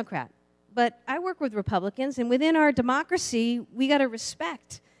I'm a Democrat, but I work with Republicans, and within our democracy, we got to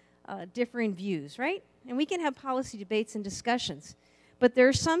respect differing views, right? And we can have policy debates and discussions. But there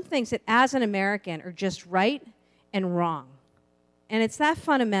are some things that, as an American, are just right and wrong. And it's that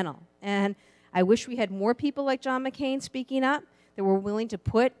fundamental. And I wish we had more people like John McCain speaking up that were willing to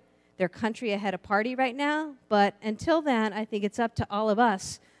put their country ahead of party right now. But until then, I think it's up to all of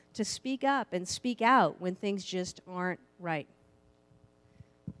us to speak up and speak out when things just aren't right.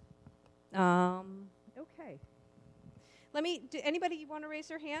 Okay. Anybody want to raise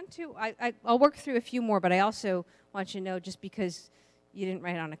their hand too? I'll work through a few more, but I also want you to know, just because you didn't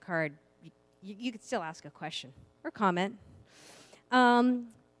write on a card, you could still ask a question or comment.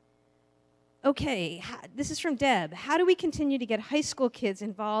 Okay, this is from Deb. How do we continue to get high school kids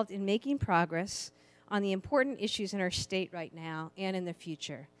involved in making progress on the important issues in our state right now and in the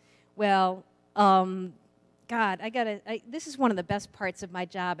future? Well, God, this is one of the best parts of my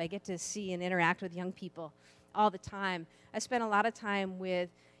job. I get to see and interact with young people all the time. I spend a lot of time with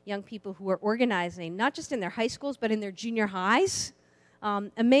young people who are organizing, not just in their high schools, but in their junior highs.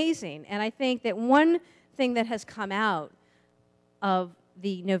 Amazing. And I think that one thing that has come out of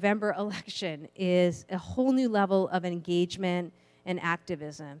the November election is a whole new level of engagement and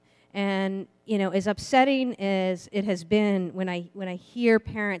activism. And, you know, as upsetting as it has been when I hear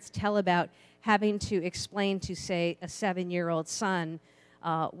parents tell about having to explain to, say, a 7-year-old son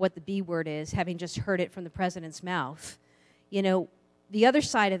what the B word is, having just heard it from the president's mouth, you know, the other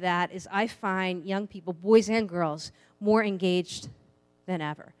side of that is I find young people, boys and girls, more engaged than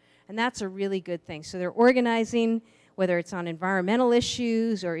ever. And that's a really good thing. So they're organizing, whether it's on environmental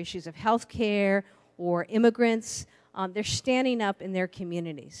issues or issues of health care or immigrants. They're standing up in their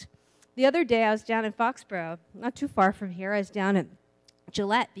communities. The other day, I was down in Foxborough, not too far from here. I was down at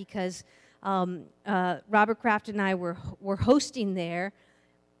Gillette because Robert Kraft and I were hosting there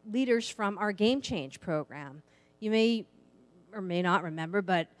leaders from our Game Change program. You may or may not remember,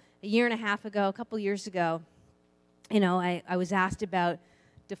 but a year and a half ago, a couple years ago, you know, I was asked about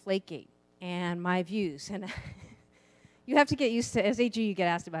Deflategate and my views. And you have to get used to, as AG, you get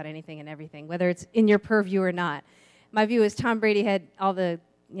asked about anything and everything, whether it's in your purview or not. My view is Tom Brady had all the,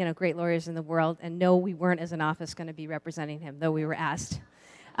 you know, great lawyers in the world, and no, we weren't as an office going to be representing him, though we were asked.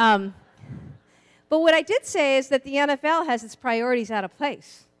 But what I did say is that the NFL has its priorities out of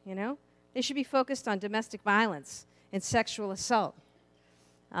place, you know? They should be focused on domestic violence and sexual assault,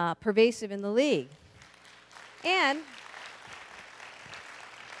 pervasive in the league. And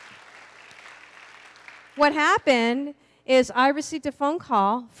what happened is I received a phone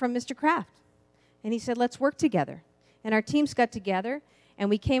call from Mr. Kraft, and he said, let's work together. And our teams got together, and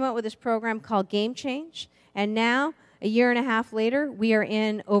we came up with this program called Game Change, and now, a year and a half later, we are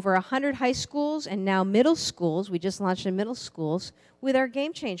in over 100 high schools and now middle schools. We just launched in middle schools with our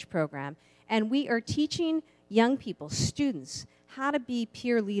Game Change program. And we are teaching young people, students, how to be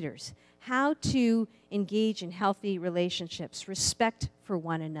peer leaders, how to engage in healthy relationships, respect for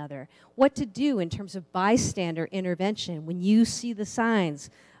one another, what to do in terms of bystander intervention when you see the signs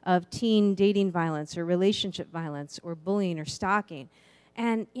of teen dating violence or relationship violence or bullying or stalking.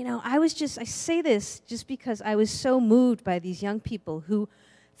 And, you know, I say this just because I was so moved by these young people who,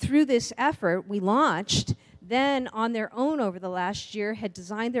 through this effort we launched, then on their own over the last year had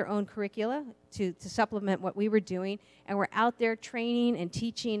designed their own curricula to supplement what we were doing, and were out there training and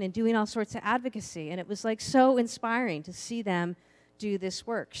teaching and doing all sorts of advocacy. And it was like so inspiring to see them do this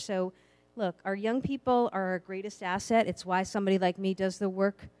work. So, look, our young people are our greatest asset. It's why somebody like me does the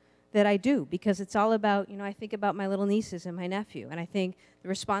work that I do, because it's all about, you know, I think about my little nieces and my nephew, and I think the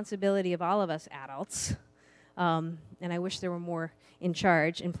responsibility of all of us adults, and I wish there were more in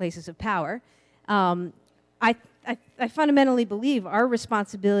charge in places of power, I fundamentally believe our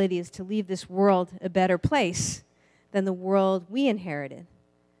responsibility is to leave this world a better place than the world we inherited.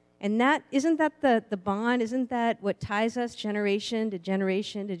 And isn't that the bond? Isn't that what ties us generation to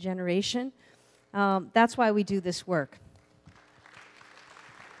generation to generation? That's why we do this work.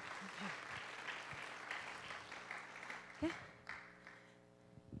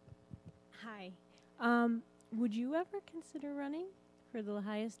 Hi. Would you ever consider running for the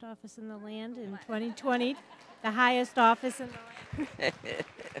highest office in the land in 2020? The highest office in the land?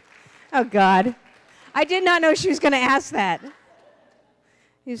 Oh, God. I did not know she was going to ask that.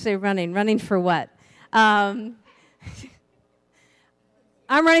 You say running. Running for what? I'm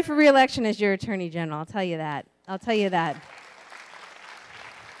running for re-election as your Attorney General. I'll tell you that. I'll tell you that.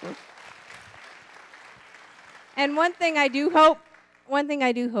 And one thing I do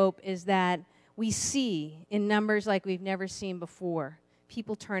hope is that we see in numbers like we've never seen before,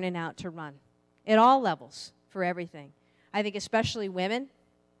 people turning out to run. at all levels for everything. I think especially women,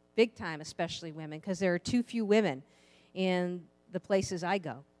 big time especially women, because there are too few women in the places I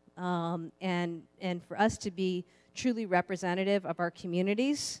go. And for us to be truly representative of our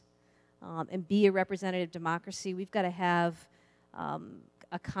communities and be a representative democracy, we've got to have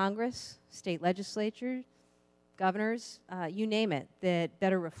a Congress, state legislature, governors, you name it, that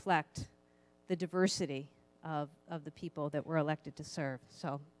better reflect the diversity of the people that we're elected to serve.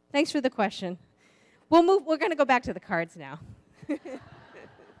 So thanks for the question. We're going to go back to the cards now.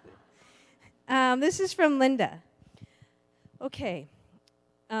 This is from Linda. Okay.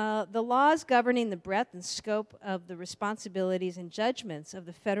 The laws governing the breadth and scope of the responsibilities and judgments of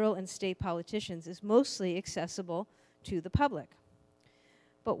the federal and state politicians is mostly accessible to the public.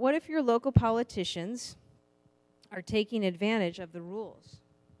 But what if your local politicians are taking advantage of the rules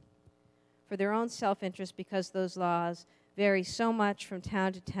for their own self-interest because those laws vary so much from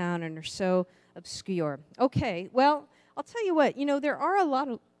town to town and are so obscure? Okay, well, I'll tell you what, there are a lot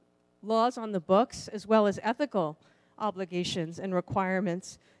of laws on the books as well as ethical obligations and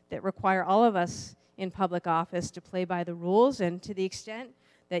requirements that require all of us in public office to play by the rules, and to the extent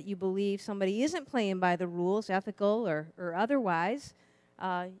that you believe somebody isn't playing by the rules, ethical or otherwise,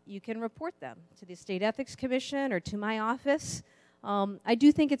 you can report them to the State Ethics Commission or to my office. I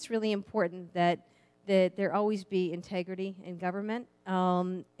do think it's really important that there always be integrity in government,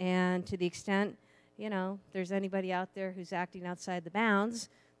 and to the extent, there's anybody out there who's acting outside the bounds,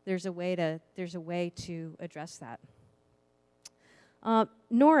 there's a way to address that.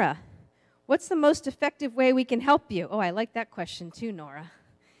 Nora, what's the most effective way we can help you? Oh, I like that question too, Nora.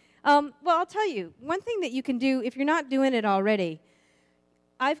 Well, I'll tell you, one thing that you can do, if you're not doing it already,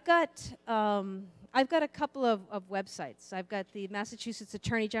 I've got a couple of websites. I've got the Massachusetts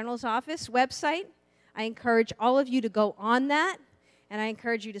Attorney General's Office website. I encourage all of you to go on that, and I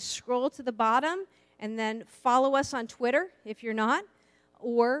encourage you to scroll to the bottom and then follow us on Twitter if you're not,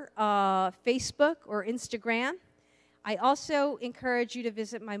 or Facebook or Instagram. I also encourage you to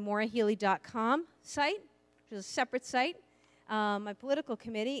visit my MauraHealey.com site, which is a separate site, my political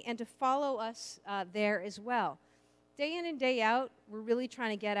committee, and to follow us there as well. Day in and day out, we're really trying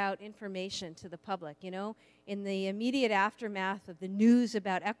to get out information to the public. In the immediate aftermath of the news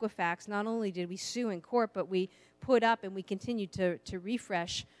about Equifax, not only did we sue in court, but we put up and we continue to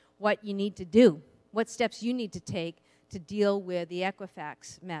refresh what you need to do, what steps you need to take to deal with the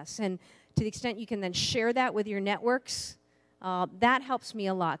Equifax mess. And to the extent you can then share that with your networks, that helps me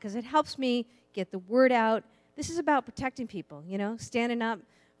a lot, because it helps me get the word out. This is about protecting people, standing up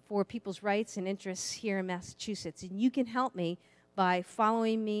for people's rights and interests here in Massachusetts. And you can help me by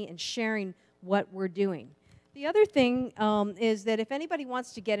following me and sharing what we're doing. The other thing is that if anybody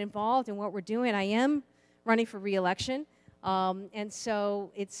wants to get involved in what we're doing, I am running for re-election. And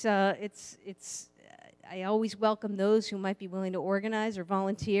so I always welcome those who might be willing to organize or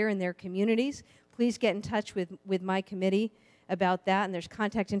volunteer in their communities. Please get in touch with my committee about that, and there's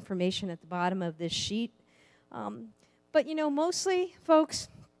contact information at the bottom of this sheet. But mostly, folks,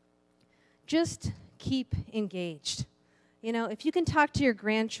 just keep engaged. If you can talk to your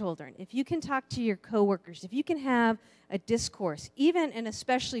grandchildren, if you can talk to your coworkers, if you can have a discourse, even and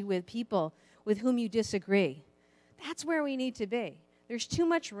especially with people with whom you disagree, that's where we need to be. There's too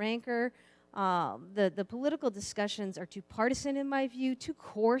much rancor. The political discussions are too partisan in my view, too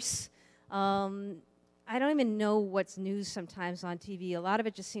coarse. I don't even know what's news sometimes on TV. A lot of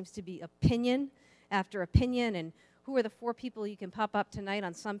it just seems to be opinion after opinion, and who are the 4 people you can pop up tonight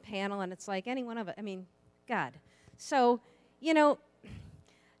on some panel, and it's like any one of it. I mean, God. So,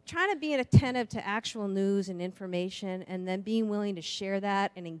 trying to be attentive to actual news and information, and then being willing to share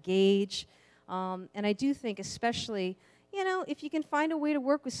that and engage. And I do think especially, if you can find a way to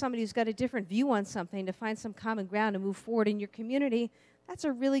work with somebody who's got a different view on something, to find some common ground to move forward in your community, that's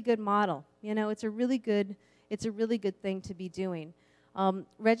a really good model. It's a really good thing to be doing.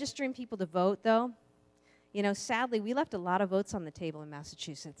 Registering people to vote, though, sadly, we left a lot of votes on the table in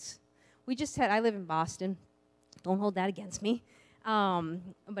Massachusetts. I live in Boston. Don't hold that against me.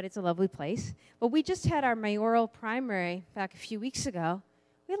 But it's a lovely place. But we just had our mayoral primary back a few weeks ago.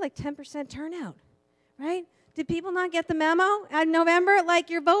 We had like 10% turnout, right? Did people not get the memo in November? Like,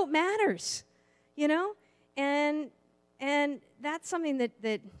 your vote matters, And that's something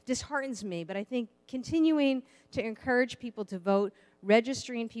that disheartens me. But I think continuing to encourage people to vote,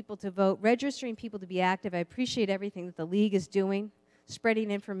 registering people to vote, registering people to be active. I appreciate everything that the League is doing,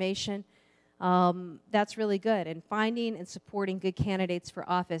 spreading information. That's really good. And finding and supporting good candidates for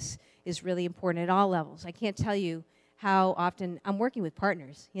office is really important at all levels. I can't tell you how often I'm working with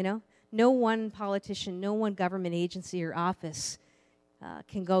partners, No one politician, no one government agency or office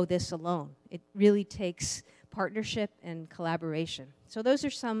can go this alone. It really takes partnership and collaboration. So those are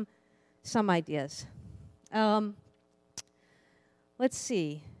some ideas. Let's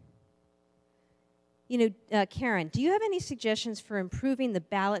see. You know, Karen, do you have any suggestions for improving the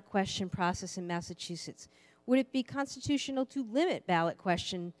ballot question process in Massachusetts? Would it be constitutional to limit ballot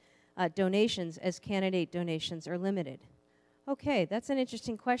question donations as candidate donations are limited? Okay, that's an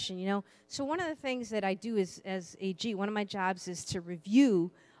interesting question. You know, so one of the things that I do is, as AG, one of my jobs is to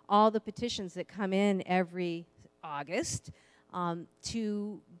review all the petitions that come in every August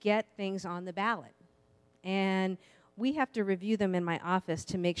to get things on the ballot. And we have to review them in my office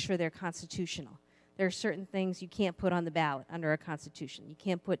to make sure they're constitutional. There are certain things you can't put on the ballot under our Constitution. You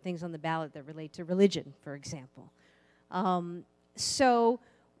can't put things on the ballot that relate to religion, for example. So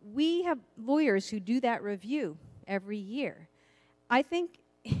we have lawyers who do that review every year. I think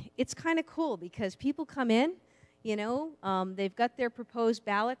it's kind of cool because people come in, you know, they've got their proposed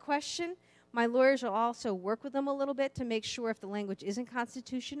ballot question. My lawyers will also work with them a little bit to make sure if the language isn't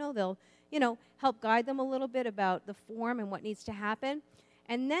constitutional, they'll, you know, help guide them a little bit about the form and what needs to happen.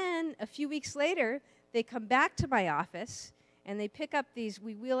 And then a few weeks later, they come back to my office and they pick up these,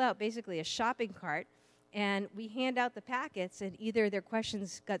 we wheel out basically a shopping cart and we hand out the packets, and either their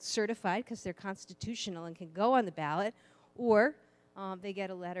questions got certified because they're constitutional and can go on the ballot, or they get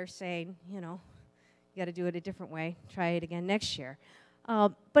a letter saying, you know, you got to do it a different way, try it again next year.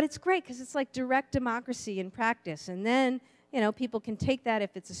 But it's great because it's like direct democracy in practice. And then, you know, people can take that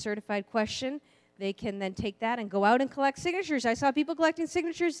if it's a certified question. They can then take that and go out and collect signatures. I saw people collecting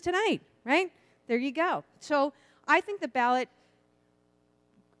signatures tonight, right? There you go. So I think the ballot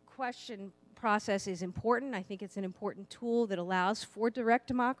question process is important. I think it's an important tool that allows for direct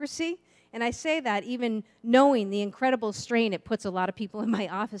democracy. And I say that even knowing the incredible strain it puts a lot of people in my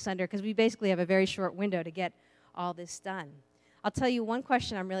office under, because we basically have a very short window to get all this done. I'll tell you one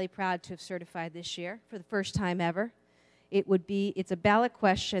question I'm really proud to have certified this year for the first time ever. It's a ballot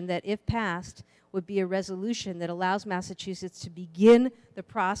question that, if passed, would be a resolution that allows Massachusetts to begin the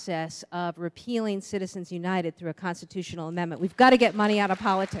process of repealing Citizens United through a constitutional amendment. We've got to get money out of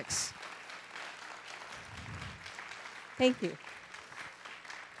politics. Thank you.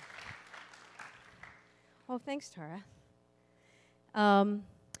 Oh, thanks, Tara.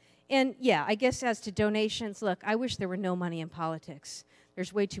 And yeah, I guess as to donations, look, I wish there were no money in politics.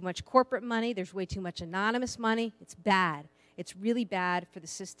 There's way too much corporate money. There's way too much anonymous money. It's bad. It's really bad for the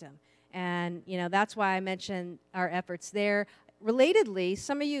system. And, you know, that's why I mentioned our efforts there. Relatedly,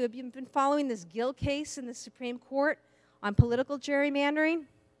 some of you have been following this Gill case in the Supreme Court on political gerrymandering.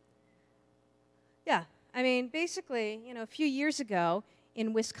 Yeah, I mean, basically, you know, a few years ago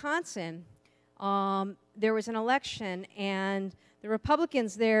in Wisconsin, there was an election, and the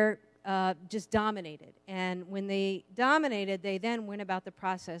Republicans there just dominated. And when they dominated, they then went about the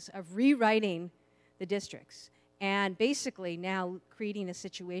process of rewriting the districts and basically now creating a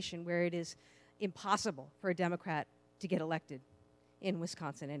situation where it is impossible for a Democrat to get elected in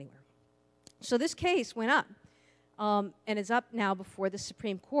Wisconsin anywhere. So this case went up and is up now before the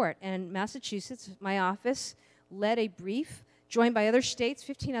Supreme Court. And Massachusetts, my office, led a brief joined by other states,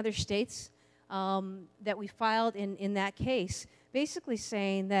 15 other states, that we filed in that case, basically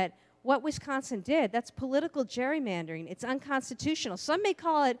saying that what Wisconsin did, that's political gerrymandering. It's unconstitutional. Some may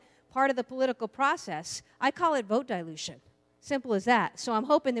call it part of the political process. I call it vote dilution. Simple as that. So I'm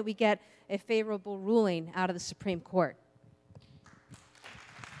hoping that we get a favorable ruling out of the Supreme Court.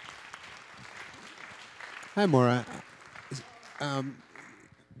 Hi, Maura.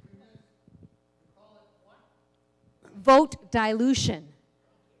 Vote dilution.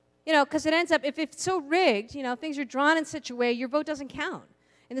 You know, because it ends up, if it's so rigged, you know, things are drawn in such a way, your vote doesn't count.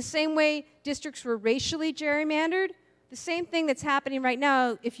 In the same way districts were racially gerrymandered, the same thing that's happening right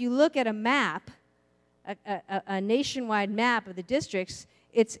now, if you look at a map, a nationwide map of the districts,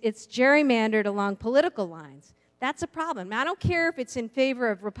 it's gerrymandered along political lines. That's a problem. Now, I don't care if it's in favor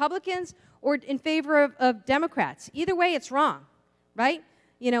of Republicans or in favor of Democrats. Either way, it's wrong, right?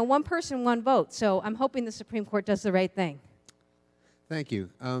 You know, one person, one vote. So I'm hoping the Supreme Court does the right thing. Thank you.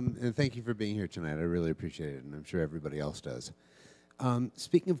 And thank you for being here tonight. I really appreciate it, and I'm sure everybody else does.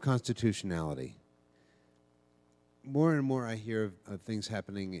 Speaking of constitutionality, more and more I hear of things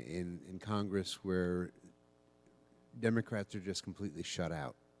happening in Congress where Democrats are just completely shut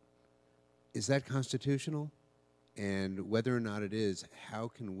out. Is that constitutional? And whether or not it is, how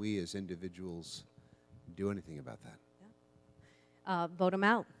can we as individuals do anything about that? Vote them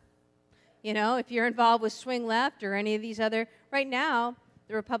out. You know, if you're involved with swing left or any of these other, right now,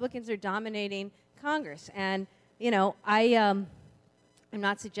 the Republicans are dominating Congress. And, you know, I'm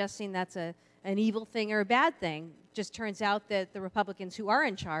not suggesting that's a an evil thing or a bad thing. Just turns out that the Republicans who are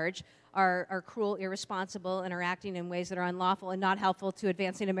in charge are cruel, irresponsible, and are acting in ways that are unlawful and not helpful to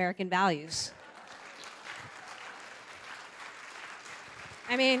advancing American values.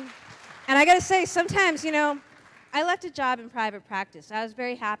 I mean, and I got to say, sometimes, you know, I left a job in private practice. I was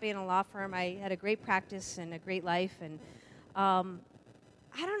very happy in a law firm. I had a great practice and a great life, and I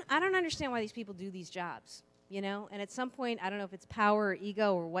don't understand why these people do these jobs, you know? And at some point, I don't know if it's power or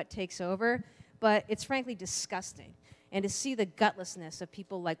ego or what takes over, but it's frankly disgusting. And to see the gutlessness of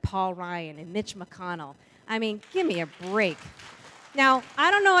people like Paul Ryan and Mitch McConnell, I mean, give me a break. Now, I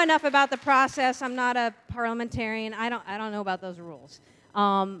don't know enough about the process. I'm not a parliamentarian. I don't know about those rules.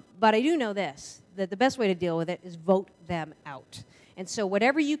 But I do know this, that the best way to deal with it is vote them out. And so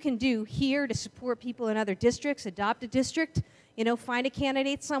whatever you can do here to support people in other districts, adopt a district, you know, find a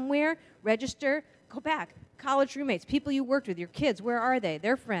candidate somewhere, register, go back. College roommates, people you worked with, your kids, where are they?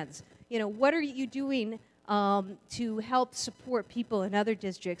 Their friends. You know, what are you doing to help support people in other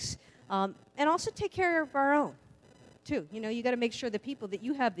districts, and also take care of our own, too. You know, you got to make sure the people that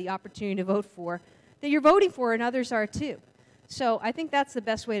you have the opportunity to vote for, that you're voting for, and others are too. So I think that's the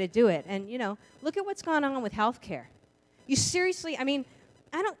best way to do it. And, you know, look at what's gone on with health care. You seriously, I mean,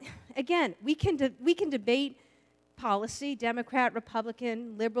 again, we can debate policy, Democrat,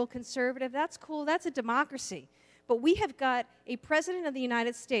 Republican, liberal, conservative. That's cool. That's a democracy. But we have got a president of the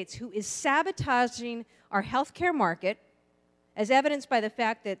United States who is sabotaging our healthcare market, as evidenced by the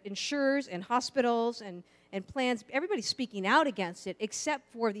fact that insurers and hospitals and plans, everybody's speaking out against it, except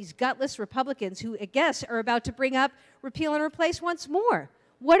for these gutless Republicans who, I guess, are about to bring up repeal and replace once more.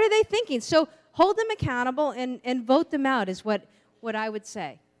 What are they thinking? So hold them accountable and vote them out is what I would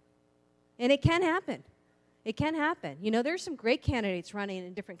say. And it can happen. It can happen. You know, there's some great candidates running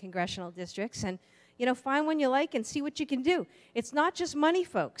in different congressional districts, and you know, find one you like and see what you can do. It's not just money,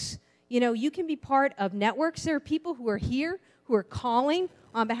 folks. You know, you can be part of networks. There are people who are here who are calling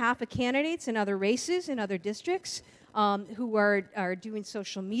on behalf of candidates in other races, in other districts, who are doing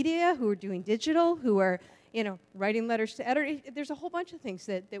social media, who are doing digital, who are, you know, writing letters to editors. There's a whole bunch of things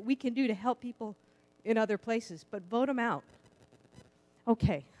that we can do to help people in other places, but vote them out.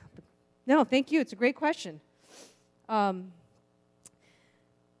 Okay. No, thank you. It's a great question.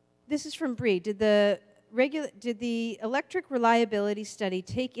 This is from Bree. Did the electric reliability study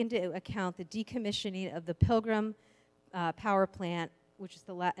take into account the decommissioning of the Pilgrim power plant, which is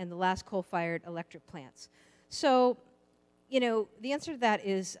the last coal-fired electric plants? So, you know, the answer to that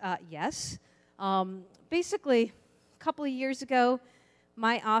is yes. Basically, a couple of years ago,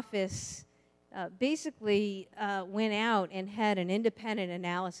 my office basically went out and had an independent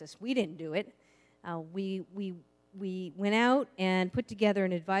analysis. We didn't do it. We went out and put together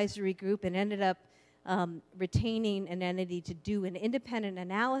an advisory group and ended up retaining an entity to do an independent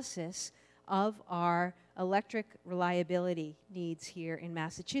analysis of our electric reliability needs here in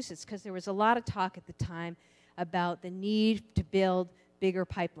Massachusetts, because there was a lot of talk at the time about the need to build bigger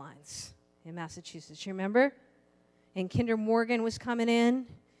pipelines in Massachusetts. You remember? And Kinder Morgan was coming in,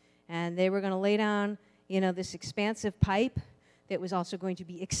 and they were going to lay down, you know, this expansive pipe that was also going to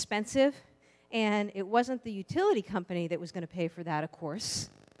be expensive. And it wasn't the utility company that was going to pay for that, of course,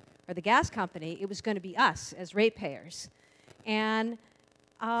 or the gas company. It was going to be us as ratepayers. And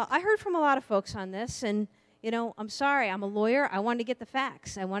I heard from a lot of folks on this, and, you know, I'm sorry, I'm a lawyer. I wanted to get the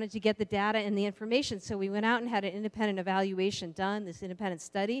facts. I wanted to get the data and the information. So we went out and had an independent evaluation done, this independent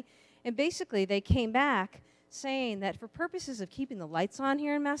study. And basically, they came back saying that for purposes of keeping the lights on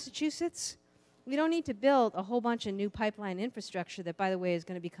here in Massachusetts, we don't need to build a whole bunch of new pipeline infrastructure that, by the way, is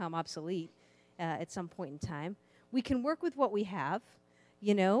going to become obsolete at some point in time. We can work with what we have.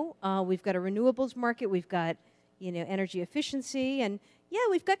 You know, we've got a renewables market, we've got, you know, energy efficiency, and yeah,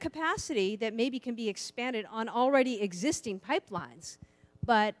 we've got capacity that maybe can be expanded on already existing pipelines.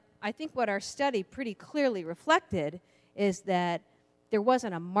 But I think what our study pretty clearly reflected is that there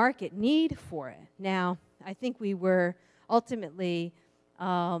wasn't a market need for it. Now, I think we were ultimately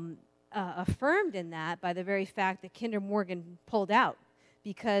affirmed in that by the very fact that Kinder Morgan pulled out,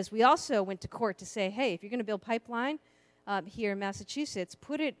 because we also went to court to say, hey, if you're going to build pipeline here in Massachusetts,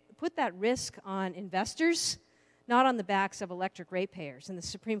 put that risk on investors, not on the backs of electric ratepayers. And the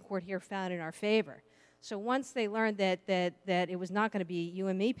Supreme Court here found in our favor. So once they learned that it was not going to be you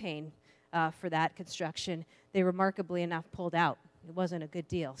and me paying for that construction, they remarkably enough pulled out. It wasn't a good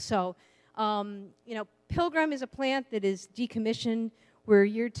deal. So, you know, Pilgrim is a plant that is decommissioned. We're a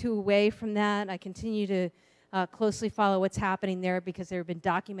year or two away from that. I continue to closely follow what's happening there because there have been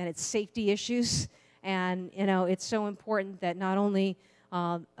documented safety issues. And, you know, it's so important that not only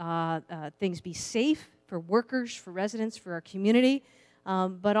things be safe for workers, for residents, for our community,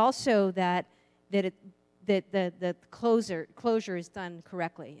 but also that the closure is done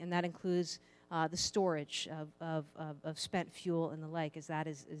correctly, and that includes the storage of spent fuel and the like, as that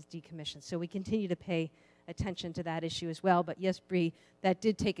is decommissioned. So we continue to pay attention to that issue as well. But yes, Bree, that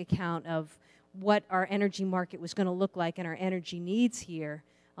did take account of what our energy market was going to look like and our energy needs here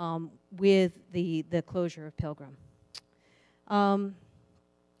with the closure of Pilgrim.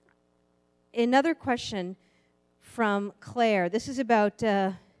 Another question from Claire. This is about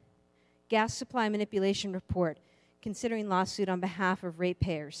gas supply manipulation report, considering lawsuit on behalf of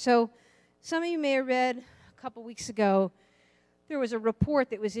ratepayers. So some of you may have read a couple weeks ago, there was a report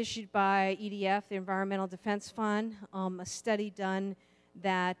that was issued by EDF, the Environmental Defense Fund, a study done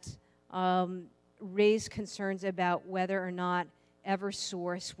that raised concerns about whether or not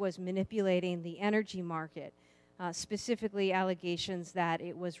Eversource was manipulating the energy market, specifically allegations that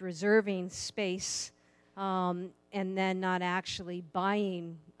it was reserving space and then not actually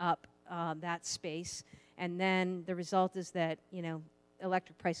buying up that space. And then the result is that, you know,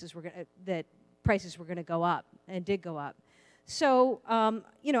 electric prices were going to go up, and did go up. So,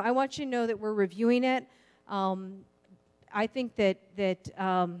 you know, I want you to know that we're reviewing it. I think that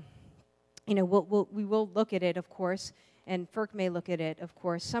you know, we will look at it, of course, and FERC may look at it, of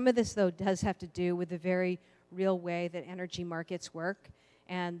course. Some of this, though, does have to do with the very real way that energy markets work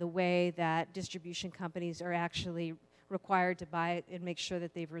and the way that distribution companies are actually required to buy it and make sure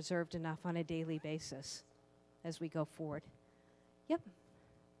that they've reserved enough on a daily basis as we go forward. Yep.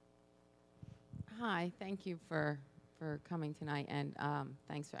 Hi, thank you for coming tonight, and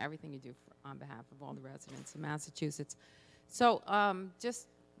thanks for everything you do on behalf of all the residents of Massachusetts. So just,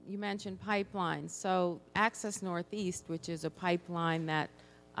 you mentioned pipelines. So Access Northeast, which is a pipeline that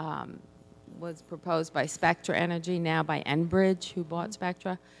was proposed by Spectra Energy, now by Enbridge, who bought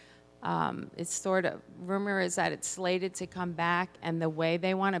Spectra. It's sort of, rumor is that it's slated to come back, and the way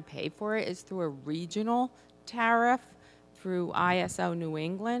they want to pay for it is through a regional tariff through ISO New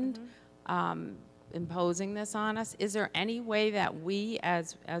England, imposing this on us. Is there any way that we,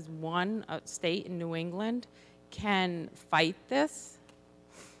 as one state in New England, can fight this?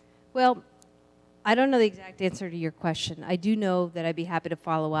 Well, I don't know the exact answer to your question. I do know that I'd be happy to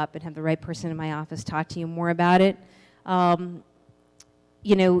follow up and have the right person in my office talk to you more about it.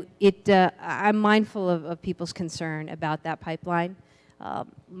 You know, I'm mindful of people's concern about that pipeline.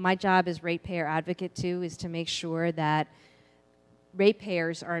 My job as ratepayer advocate, too, is to make sure that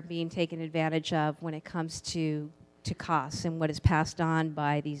ratepayers aren't being taken advantage of when it comes to costs and what is passed on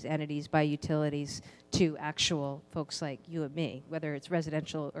by these entities, by utilities, to actual folks like you and me, whether it's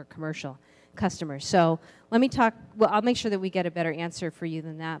residential or commercial customers. So let me talk, well, I'll make sure that we get a better answer for you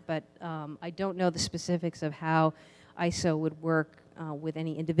than that, but I don't know the specifics of how ISO would work with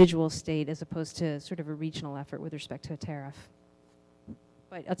any individual state as opposed to sort of a regional effort with respect to a tariff.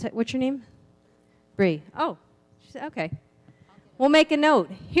 But what's your name? Bree. Oh, she said, okay. We'll make a note.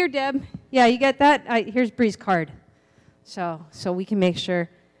 Here, Deb. Yeah, you get that? Here's Bree's card. So we can make sure.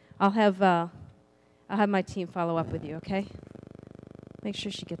 I'll have my team follow up with you, okay? Make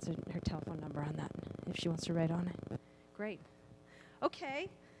sure she gets her telephone number on that if she wants to write on it. Great. Okay.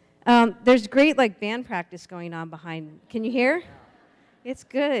 There's great like band practice going on behind. Can you hear? It's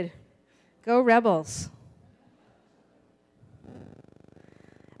good. Go Rebels.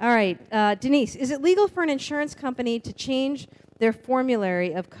 All right, Denise, is it legal for an insurance company to change their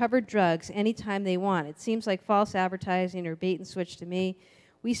formulary of covered drugs anytime they want? It seems like false advertising or bait and switch to me.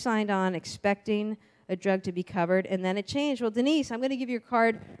 We signed on expecting a drug to be covered, and then it changed. Well, Denise, I'm going to give your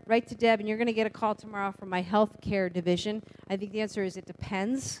card right to Deb, and you're going to get a call tomorrow from my healthcare division. I think the answer is it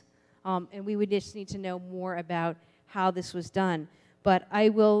depends, and we would just need to know more about how this was done. But I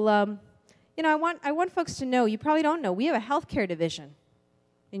will, you know, I want folks to know, you probably don't know, we have a healthcare division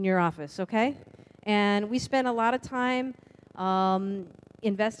in your office, okay? And we spend a lot of time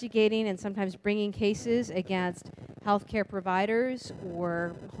investigating and sometimes bringing cases against healthcare providers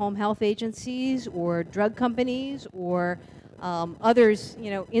or home health agencies or drug companies or others,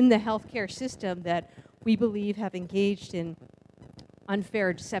 you know, in the healthcare system that we believe have engaged in unfair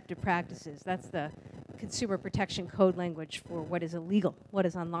or deceptive practices. That's the Consumer Protection Code language for what is illegal, what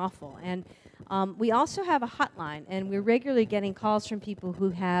is unlawful. And we also have a hotline, and we're regularly getting calls from people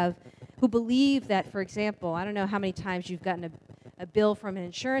who believe that, for example, I don't know how many times you've gotten a bill from an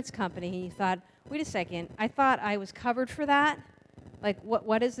insurance company and you thought, wait a second, I thought I was covered for that? Like,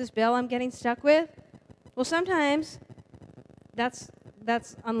 what is this bill I'm getting stuck with? Well, sometimes that's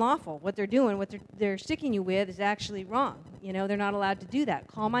unlawful. What they're doing, what they're sticking you with is actually wrong. You know, they're not allowed to do that.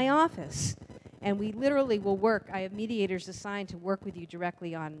 Call my office. And we literally will work. I have mediators assigned to work with you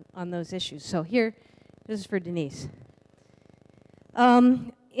directly on those issues. So here, this is for Denise.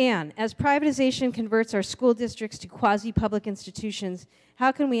 Anne, as privatization converts our school districts to quasi-public institutions,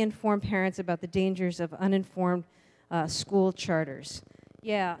 how can we inform parents about the dangers of uninformed school charters?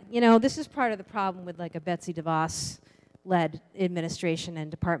 Yeah, you know, this is part of the problem with like a Betsy DeVos-led administration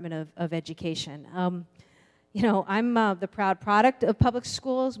and Department of Education. You know, I'm the proud product of public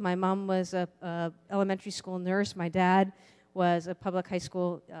schools. My mom was a elementary school nurse. My dad was a public high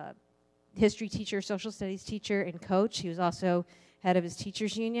school history teacher, social studies teacher, and coach. He was also head of his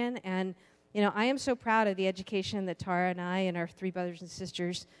teachers union. And, you know, I am so proud of the education that Tara and I and our 3 brothers and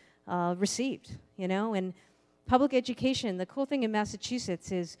sisters received, you know. And public education, the cool thing in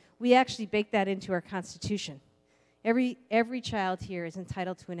Massachusetts is we actually bake that into our Constitution. Every child here is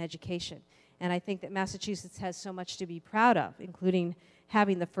entitled to an education. And I think that Massachusetts has so much to be proud of, including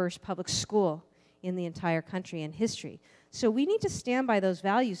having the first public school in the entire country in history. So we need to stand by those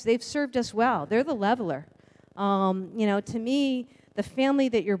values. They've served us well. They're the leveler. You know, to me, the family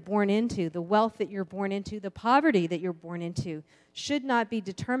that you're born into, the wealth that you're born into, the poverty that you're born into should not be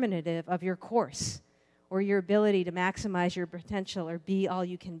determinative of your course or your ability to maximize your potential or be all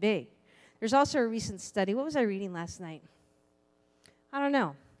you can be. There's also a recent study. What was I reading last night? I don't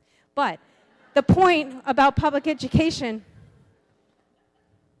know. But the point about public education,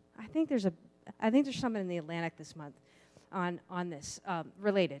 I think there's something in the Atlantic this month on this,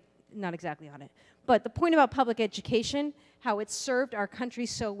 related, not exactly on it. But the point about public education, how it's served our country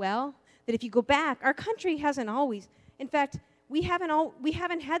so well, that if you go back, our country hasn't always, in fact, we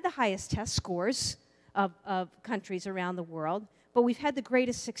haven't had the highest test scores of countries around the world, but we've had the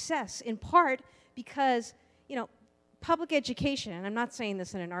greatest success, in part because, you know, public education, and I'm not saying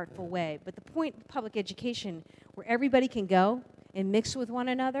this in an artful way, but the point of public education where everybody can go and mix with one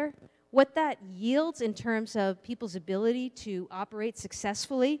another, what that yields in terms of people's ability to operate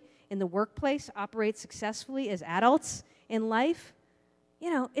successfully in the workplace, operate successfully as adults in life,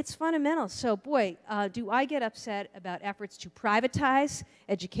 you know, it's fundamental. So, boy, do I get upset about efforts to privatize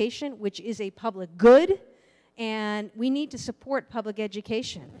education, which is a public good, and we need to support public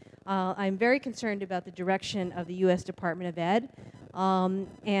education. I'm very concerned about the direction of the U.S. Department of Ed,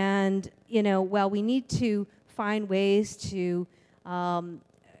 and, you know, while we need to find ways to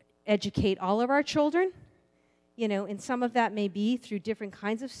educate all of our children, you know, and some of that may be through different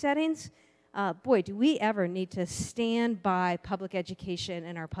kinds of settings. Boy, do we ever need to stand by public education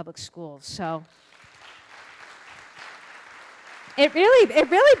in our public schools. So it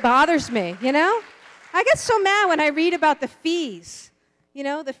really bothers me, you know? I get so mad when I read about the fees, you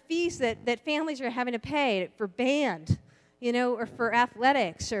know, the fees that families are having to pay for band, you know, or for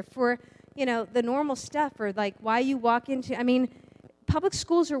athletics, or for, you know, the normal stuff, or like why you walk into, I mean, public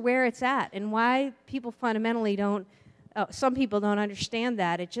schools are where it's at, and why people fundamentally don't, some people don't understand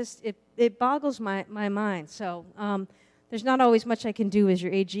that. It boggles my mind. So there's not always much I can do as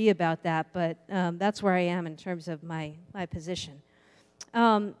your AG about that, but that's where I am in terms of my position.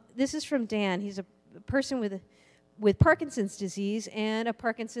 This is from Dan. He's a person with Parkinson's disease and a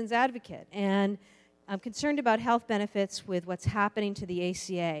Parkinson's advocate, and I'm concerned about health benefits with what's happening to the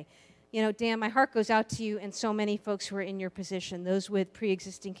ACA. You know, Dan, my heart goes out to you and so many folks who are in your position, those with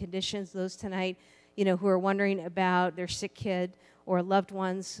pre-existing conditions, those tonight, you know, who are wondering about their sick kid or loved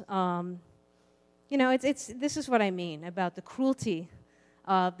ones. You know, this is what I mean about the cruelty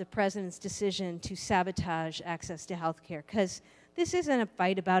of the president's decision to sabotage access to health care, because this isn't a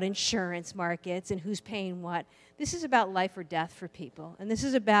fight about insurance markets and who's paying what. This is about life or death for people, and this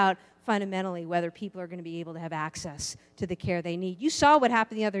is about fundamentally whether people are going to be able to have access to the care they need. You saw what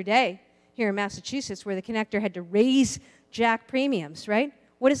happened the other day here in Massachusetts where the connector had to raise jack premiums, right?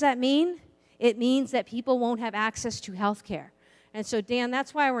 What does that mean? It means that people won't have access to health care. And so, Dan,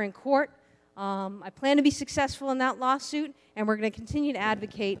 that's why we're in court. I plan to be successful in that lawsuit, and we're going to continue to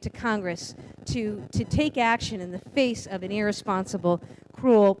advocate to Congress to take action in the face of an irresponsible,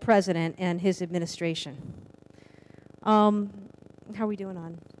 cruel president and his administration. How are we doing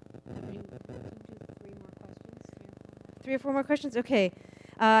on? 3 or 4 more questions? Okay.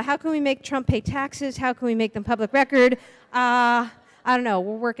 How can we make Trump pay taxes? How can we make them public record? I don't know.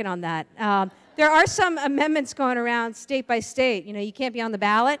 We're working on that. There are some amendments going around state by state. You know, you can't be on the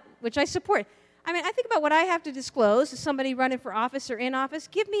ballot, which I support. I mean, I think about what I have to disclose as somebody running for office or in office.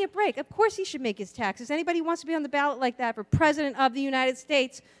 Give me a break. Of course he should make his taxes. Anybody who wants to be on the ballot like that for President of the United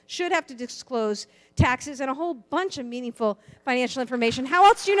States should have to disclose taxes and a whole bunch of meaningful financial information. How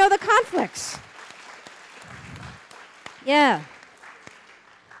else do you know the conflicts? Yeah.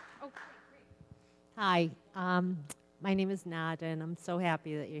 Hi, my name is Nada, and I'm so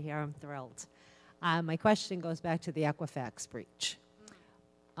happy that you're here. I'm thrilled. My question goes back to the Equifax breach.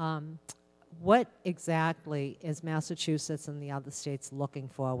 what exactly is Massachusetts and the other states looking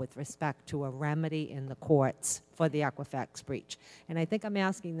for with respect to a remedy in the courts for the Equifax breach? And I think I'm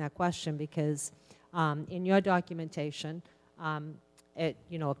asking that question because in your documentation,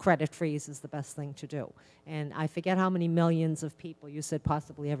 a credit freeze is the best thing to do. And I forget how many millions of people, you said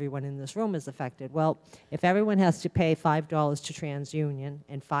possibly everyone in this room is affected. Well, if everyone has to pay $5 to TransUnion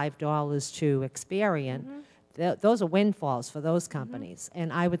and $5 to Experian, those are windfalls for those companies.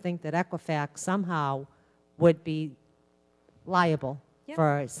 And I would think that Equifax somehow would be liable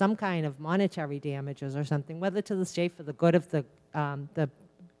for some kind of monetary damages or something, whether to the state for the good of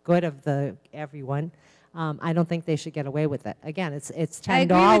the everyone. I don't think they should get away with it. Again, it's $10. I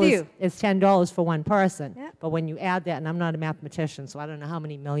agree with you. It's $10 for one person. Yeah. But when you add that, and I'm not a mathematician, so I don't know how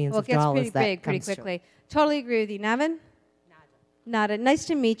many millions of Well, it gets dollars pretty big that pretty comes to. quickly. Totally agree with you. Navin? Nada. Nice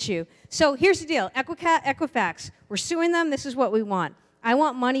to meet you. So here's the deal. Equifax, we're suing them. This is what we want. I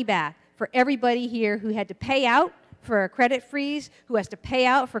want money back for everybody here who had to pay out for a credit freeze, who has to pay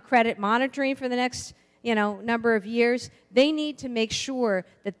out for credit monitoring for the next number of years. They need to make sure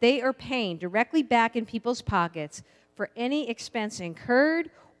that they are paying directly back in people's pockets for any expense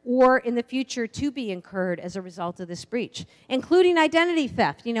incurred or in the future to be incurred as a result of this breach, including identity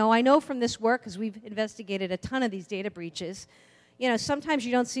theft. I know from this work, because we've investigated a ton of these data breaches, sometimes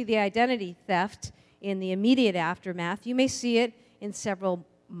you don't see the identity theft in the immediate aftermath. You may see it in several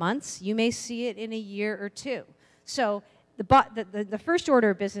months. You may see it in a year or two. So the first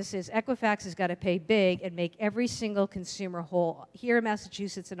order of business is Equifax has got to pay big and make every single consumer whole here in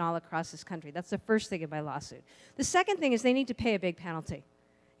Massachusetts and all across this country. That's the first thing in my lawsuit. The second thing is they need to pay a big penalty.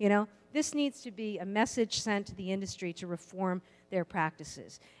 This needs to be a message sent to the industry to reform their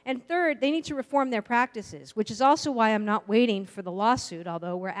practices. And third, they need to reform their practices, which is also why I'm not waiting for the lawsuit,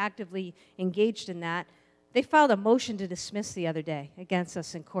 although we're actively engaged in that. They filed a motion to dismiss the other day against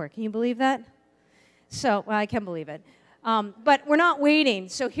us in court. Can you believe that? So, well, I can believe it. But we're not waiting.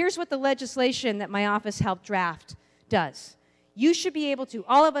 So here's what the legislation that my office helped draft does. You should be able to,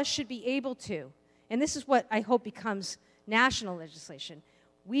 all of us should be able to, and this is what I hope becomes national legislation.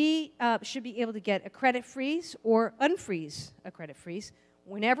 We should be able to get a credit freeze or unfreeze a credit freeze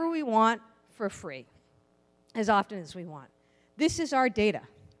whenever we want for free, as often as we want. This is our data.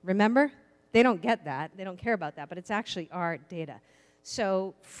 Remember? They don't get that. They don't care about that, but it's actually our data.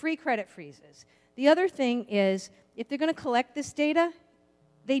 So free credit freezes. The other thing is, if they're going to collect this data,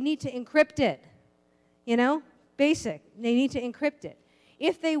 they need to encrypt it. Basic. They need to encrypt it.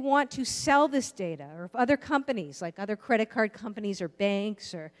 If they want to sell this data, or if other companies, like other credit card companies or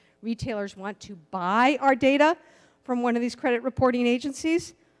banks or retailers want to buy our data from one of these credit reporting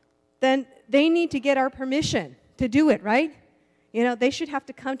agencies, then they need to get our permission to do it, right? They should have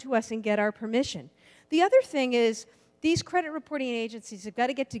to come to us and get our permission. The other thing is, these credit reporting agencies have got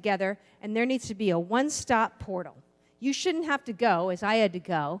to get together, and there needs to be a one-stop portal. You shouldn't have to go, as I had to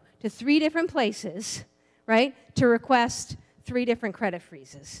go, to 3 different places, right, to request 3 different credit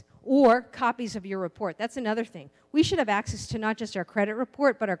freezes or copies of your report. That's another thing. We should have access to not just our credit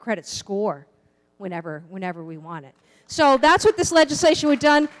report, but our credit score whenever we want it. So that's what this legislation would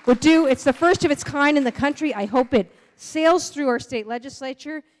do. It's the first of its kind in the country. I hope it sails through our state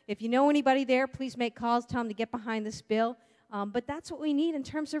legislature. If you know anybody there, please make calls, tell them to get behind this bill. But that's what we need in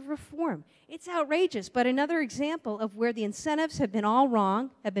terms of reform. It's outrageous, but another example of where the incentives have been all wrong,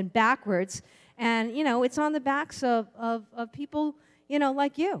 have been backwards, and it's on the backs of people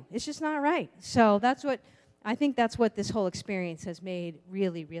like you. It's just not right. So I think that's what this whole experience has made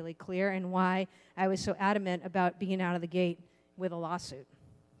really, really clear, and why I was so adamant about being out of the gate with a lawsuit.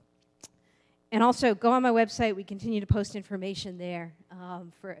 And also, go on my website. We continue to post information there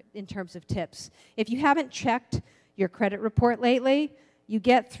in terms of tips. If you haven't checked your credit report lately, you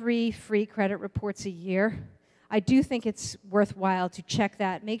get 3 free credit reports a year. I do think it's worthwhile to check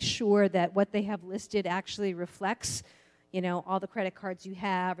that. Make sure that what they have listed actually reflects, all the credit cards you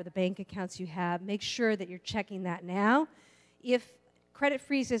have or the bank accounts you have. Make sure that you're checking that now. If credit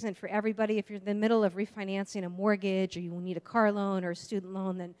freeze isn't for everybody, if you're in the middle of refinancing a mortgage, or you need a car loan or a student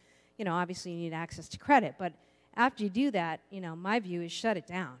loan, then obviously you need access to credit. But after you do that, my view is shut it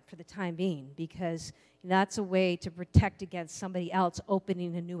down for the time being, because that's a way to protect against somebody else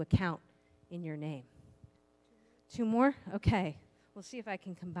opening a new account in your name. 2 more? Okay. We'll see if I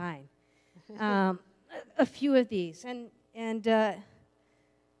can combine a few of these.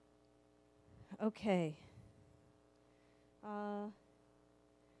 Okay.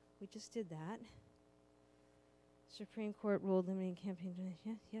 We just did that. Supreme Court ruled limiting campaign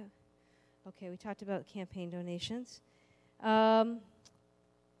donations. Yeah. Okay, we talked about campaign donations.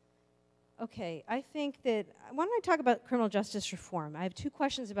 Okay, I think that, why don't I talk about criminal justice reform? I have 2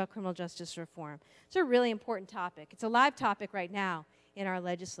 questions about criminal justice reform. It's a really important topic. It's a live topic right now in our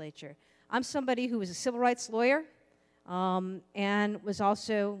legislature. I'm somebody who was a civil rights lawyer and was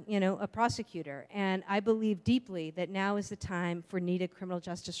also, a prosecutor. And I believe deeply that now is the time for needed criminal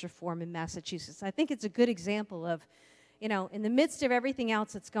justice reform in Massachusetts. I think it's a good example of, in the midst of everything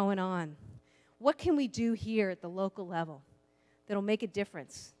else that's going on, what can we do here at the local level that'll make a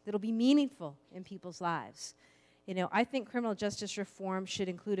difference, that'll be meaningful in people's lives? I think criminal justice reform should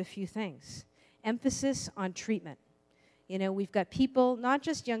include a few things. Emphasis on treatment. We've got people, not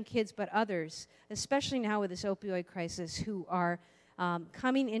just young kids, but others, especially now with this opioid crisis, who are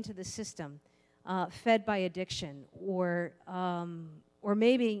coming into the system fed by addiction or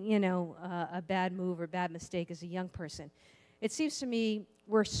maybe, a bad move or bad mistake as a young person. It seems to me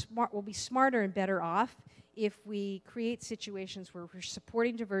we'll be smarter and better off if we create situations where we're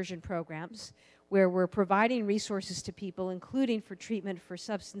supporting diversion programs, where we're providing resources to people, including for treatment for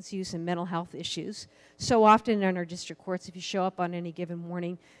substance use and mental health issues. So often in our district courts, if you show up on any given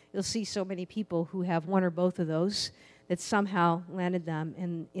morning, you'll see so many people who have one or both of those that somehow landed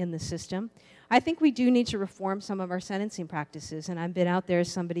them in the system. I think we do need to reform some of our sentencing practices, and I've been out there as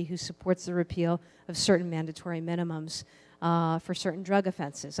somebody who supports the repeal of certain mandatory minimums for certain drug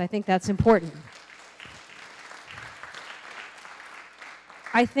offenses. I think that's important.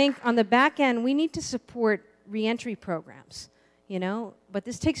 I think on the back end, we need to support reentry programs, but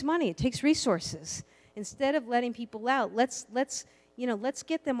this takes money, it takes resources. Instead of letting people out, let's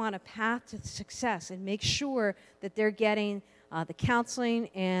get them on a path to success and make sure that they're getting the counseling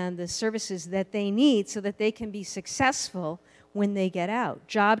and the services that they need so that they can be successful when they get out.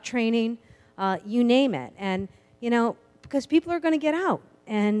 Job training, you name it. And, because people are going to get out,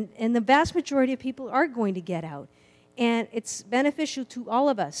 and the vast majority of people are going to get out. And it's beneficial to all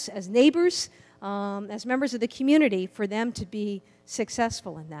of us as neighbors, as members of the community, for them to be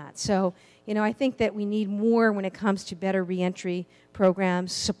successful in that. So, I think that we need more when it comes to better reentry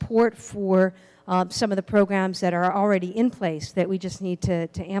programs, support for some of the programs that are already in place that we just need to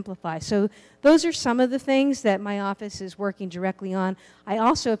amplify. So those are some of the things that my office is working directly on. I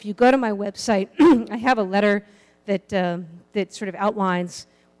also, if you go to my website, I have a letter that sort of outlines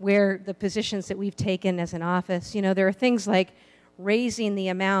where the positions that we've taken as an office. There are things like raising the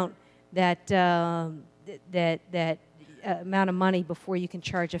amount that amount of money before you can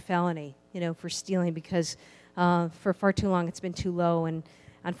charge a felony, for stealing, because for far too long it's been too low, and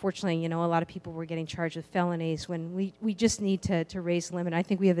unfortunately, a lot of people were getting charged with felonies when we just need to raise the limit. I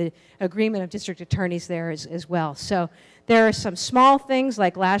think we have an agreement of district attorneys there as well. So there are some small things,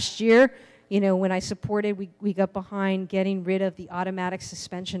 like last year, when I supported, we got behind getting rid of the automatic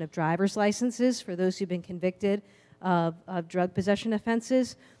suspension of driver's licenses for those who've been convicted of drug possession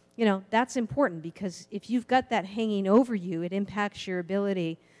offenses. That's important, because if you've got that hanging over you, it impacts your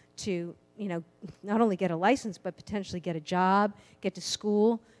ability to, not only get a license, but potentially get a job, get to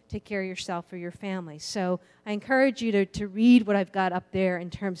school, take care of yourself or your family. So I encourage you to read what I've got up there in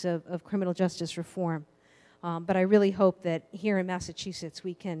terms of criminal justice reform. But I really hope that here in Massachusetts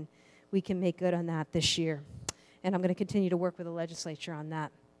we can make good on that this year. And I'm going to continue to work with the legislature on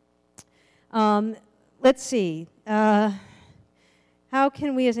that. Let's see. How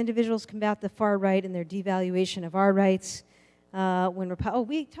can we as individuals combat the far right and their devaluation of our rights?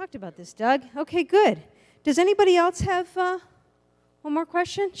 We talked about this, Doug. Okay, good. Does anybody else have one more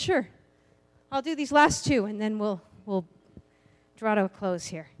question? Sure. I'll do these last 2, and then we'll draw to a close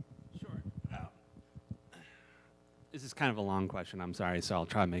here. This is kind of a long question, I'm sorry, so I'll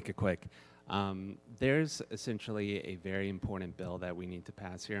try to make it quick. There's essentially a very important bill that we need to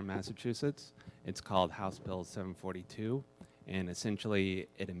pass here in Massachusetts. It's called House Bill 742, and essentially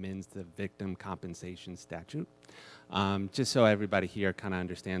it amends the Victim Compensation Statute. Just so everybody here kind of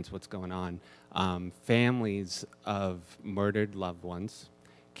understands what's going on, families of murdered loved ones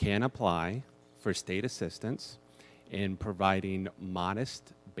can apply for state assistance in providing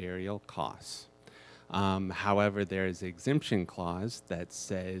modest burial costs. However, there is an exemption clause that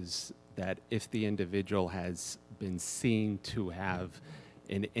says that if the individual has been seen to have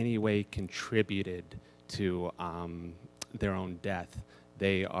in any way contributed to their own death,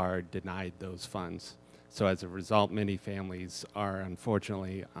 they are denied those funds. So as a result, many families are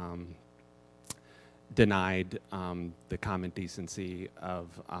unfortunately denied the common decency of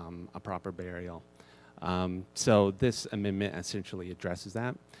a proper burial. So this amendment essentially addresses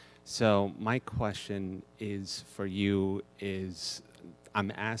that. So my question is for you is,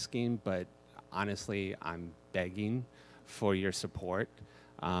 I'm asking, but honestly, I'm begging for your support.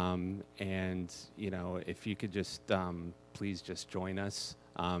 And, if you could just please just join us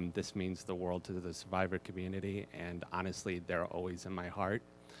This means the world to the survivor community, and honestly, they're always in my heart.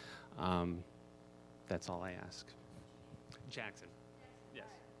 That's all I ask. Jackson. Yes.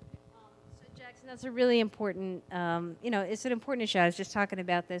 So Jackson, that's a really important, it's an important issue. I was just talking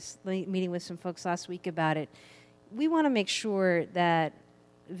about this, meeting with some folks last week about it. We want to make sure that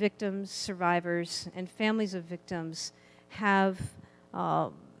victims, survivors, and families of victims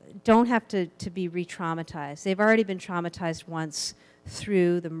don't have to be re-traumatized. They've already been traumatized once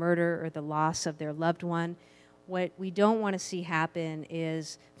through the murder or the loss of their loved one. What we don't want to see happen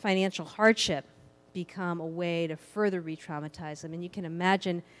is financial hardship become a way to further re-traumatize them. And you can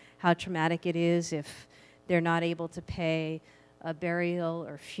imagine how traumatic it is if they're not able to pay a burial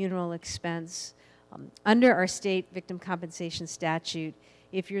or funeral expense. Under our state victim compensation statute,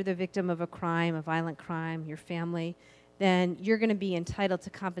 if you're the victim of a crime, a violent crime, your family, then you're going to be entitled to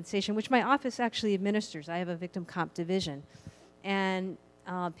compensation, which my office actually administers. I have a victim comp division. And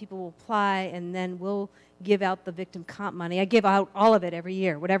people will apply, and then we'll give out the victim comp money. I give out all of it every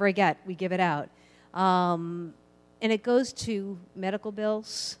year. Whatever I get, we give it out. And it goes to medical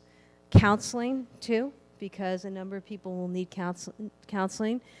bills, counseling, too, because a number of people will need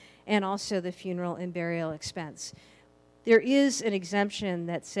counseling, and also the funeral and burial expense. There is an exemption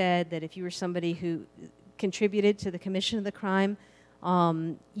that said that if you were somebody who contributed to the commission of the crime,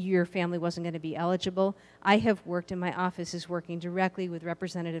 your family wasn't going to be eligible. I have worked, in my office is working directly with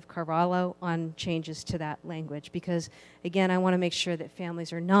Representative Carvalho on changes to that language because, again, I want to make sure that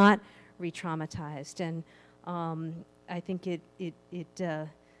families are not re-traumatized. And I think it's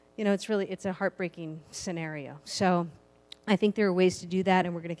a heartbreaking scenario. So I think there are ways to do that,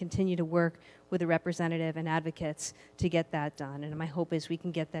 and we're going to continue to work with the representative and advocates to get that done. And my hope is we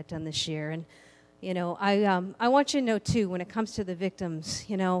can get that done this year. And I want you to know, too, when it comes to the victims,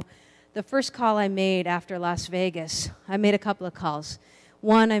 the first call I made after Las Vegas, I made a couple of calls.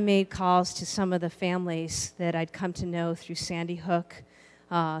 One, I made calls to some of the families that I'd come to know through Sandy Hook,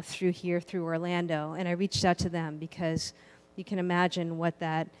 through Orlando, and I reached out to them because you can imagine what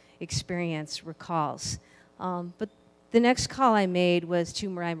that experience recalls. But the next call I made was to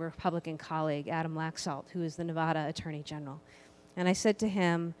my Republican colleague, Adam Laxalt, who is the Nevada Attorney General. And I said to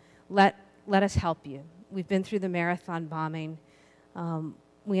him, let us help you. We've been through the marathon bombing.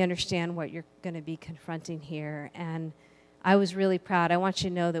 We understand what you're going to be confronting here. And I was really proud. I want you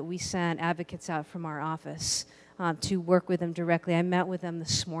to know that we sent advocates out from our office to work with them directly. I met with them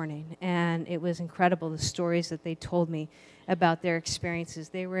this morning, and it was incredible, the stories that they told me about their experiences.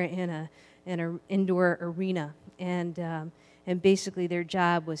 They were in an indoor arena, and basically their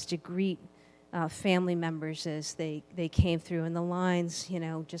job was to greet family members as they came through, and the lines,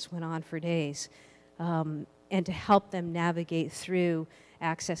 just went on for days, and to help them navigate through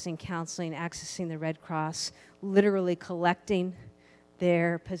accessing counseling, accessing the Red Cross, literally collecting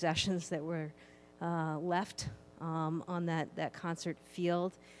their possessions that were left on that concert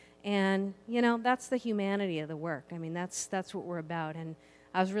field. And, that's the humanity of the work. I mean, that's what we're about. And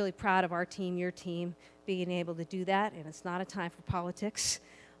I was really proud of our team, your team, being able to do that. And it's not a time for politics.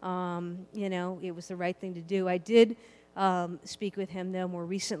 It was the right thing to do. I did speak with him, though, more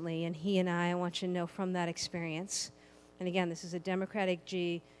recently, and he and I want you to know from that experience, and again, this is a Democrat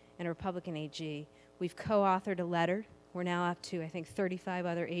AG and a Republican AG. We've co-authored a letter. We're now up to, I think, 35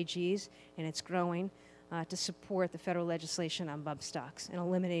 other AGs, and it's growing, to support the federal legislation on bump stocks and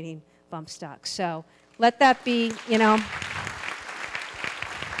eliminating bump stocks. So let that be,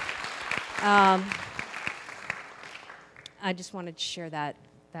 I just wanted to share that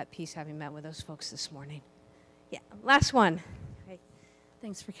piece, having met with those folks this morning. Yeah, last one. Hi.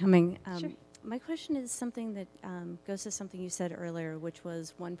 Thanks for coming. Sure. My question is something that goes to something you said earlier, which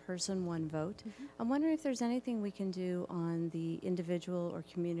was one person, one vote. Mm-hmm. I'm wondering if there's anything we can do on the individual or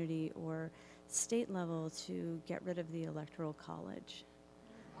community or state level to get rid of the Electoral College.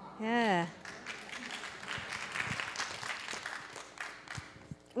 Yeah.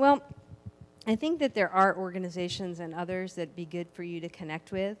 Well, I think that there are organizations and others that'd be good for you to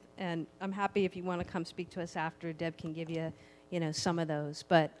connect with, and I'm happy if you want to come speak to us after. Deb can give you, some of those.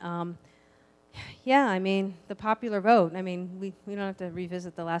 But yeah, I mean, the popular vote. I mean, we don't have to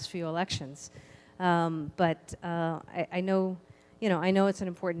revisit the last few elections, but I know, I know it's an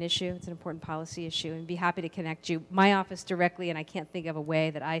important issue. It's an important policy issue, and be happy to connect you. My office directly, and I can't think of a way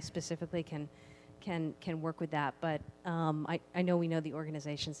that I specifically can work with that, but I know we know the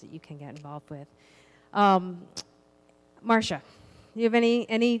organizations that you can get involved with. Marcia, do you have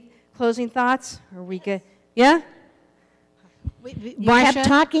any closing thoughts? Are we good? Yeah? You kept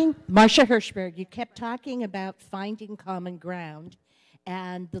talking, Marcia Hirschberg, you kept talking about finding common ground,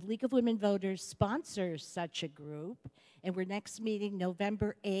 and the League of Women Voters sponsors such a group, and we're next meeting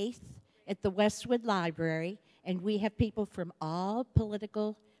November 8th at the Westwood Library, and we have people from all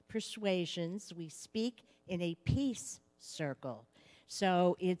political persuasions. We speak in a peace circle.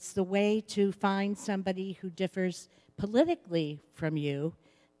 So it's the way to find somebody who differs politically from you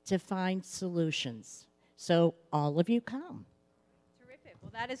to find solutions. So all of you come. Terrific.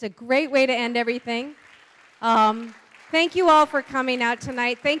 Well, that is a great way to end everything. Thank you all for coming out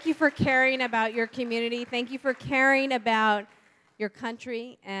tonight. Thank you for caring about your community. Thank you for caring about your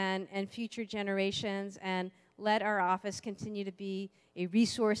country and future generations. And let our office continue to be a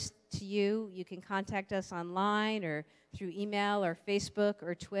resource to you. You can contact us online or through email or Facebook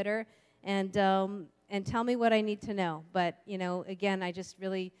or Twitter, and tell me what I need to know. But, you know, again, I just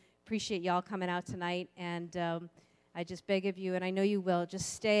really appreciate y'all coming out tonight, and I just beg of you, and I know you will,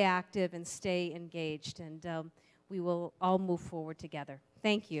 just stay active and stay engaged, and we will all move forward together.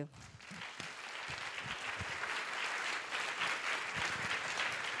 Thank you.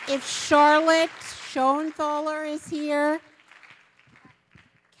 If Charlotte Schoenthaler is here,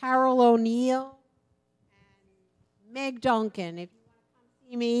 Carol O'Neill, and Meg Duncan. If you want to come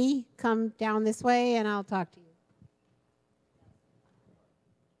see me, come down this way and I'll talk to you.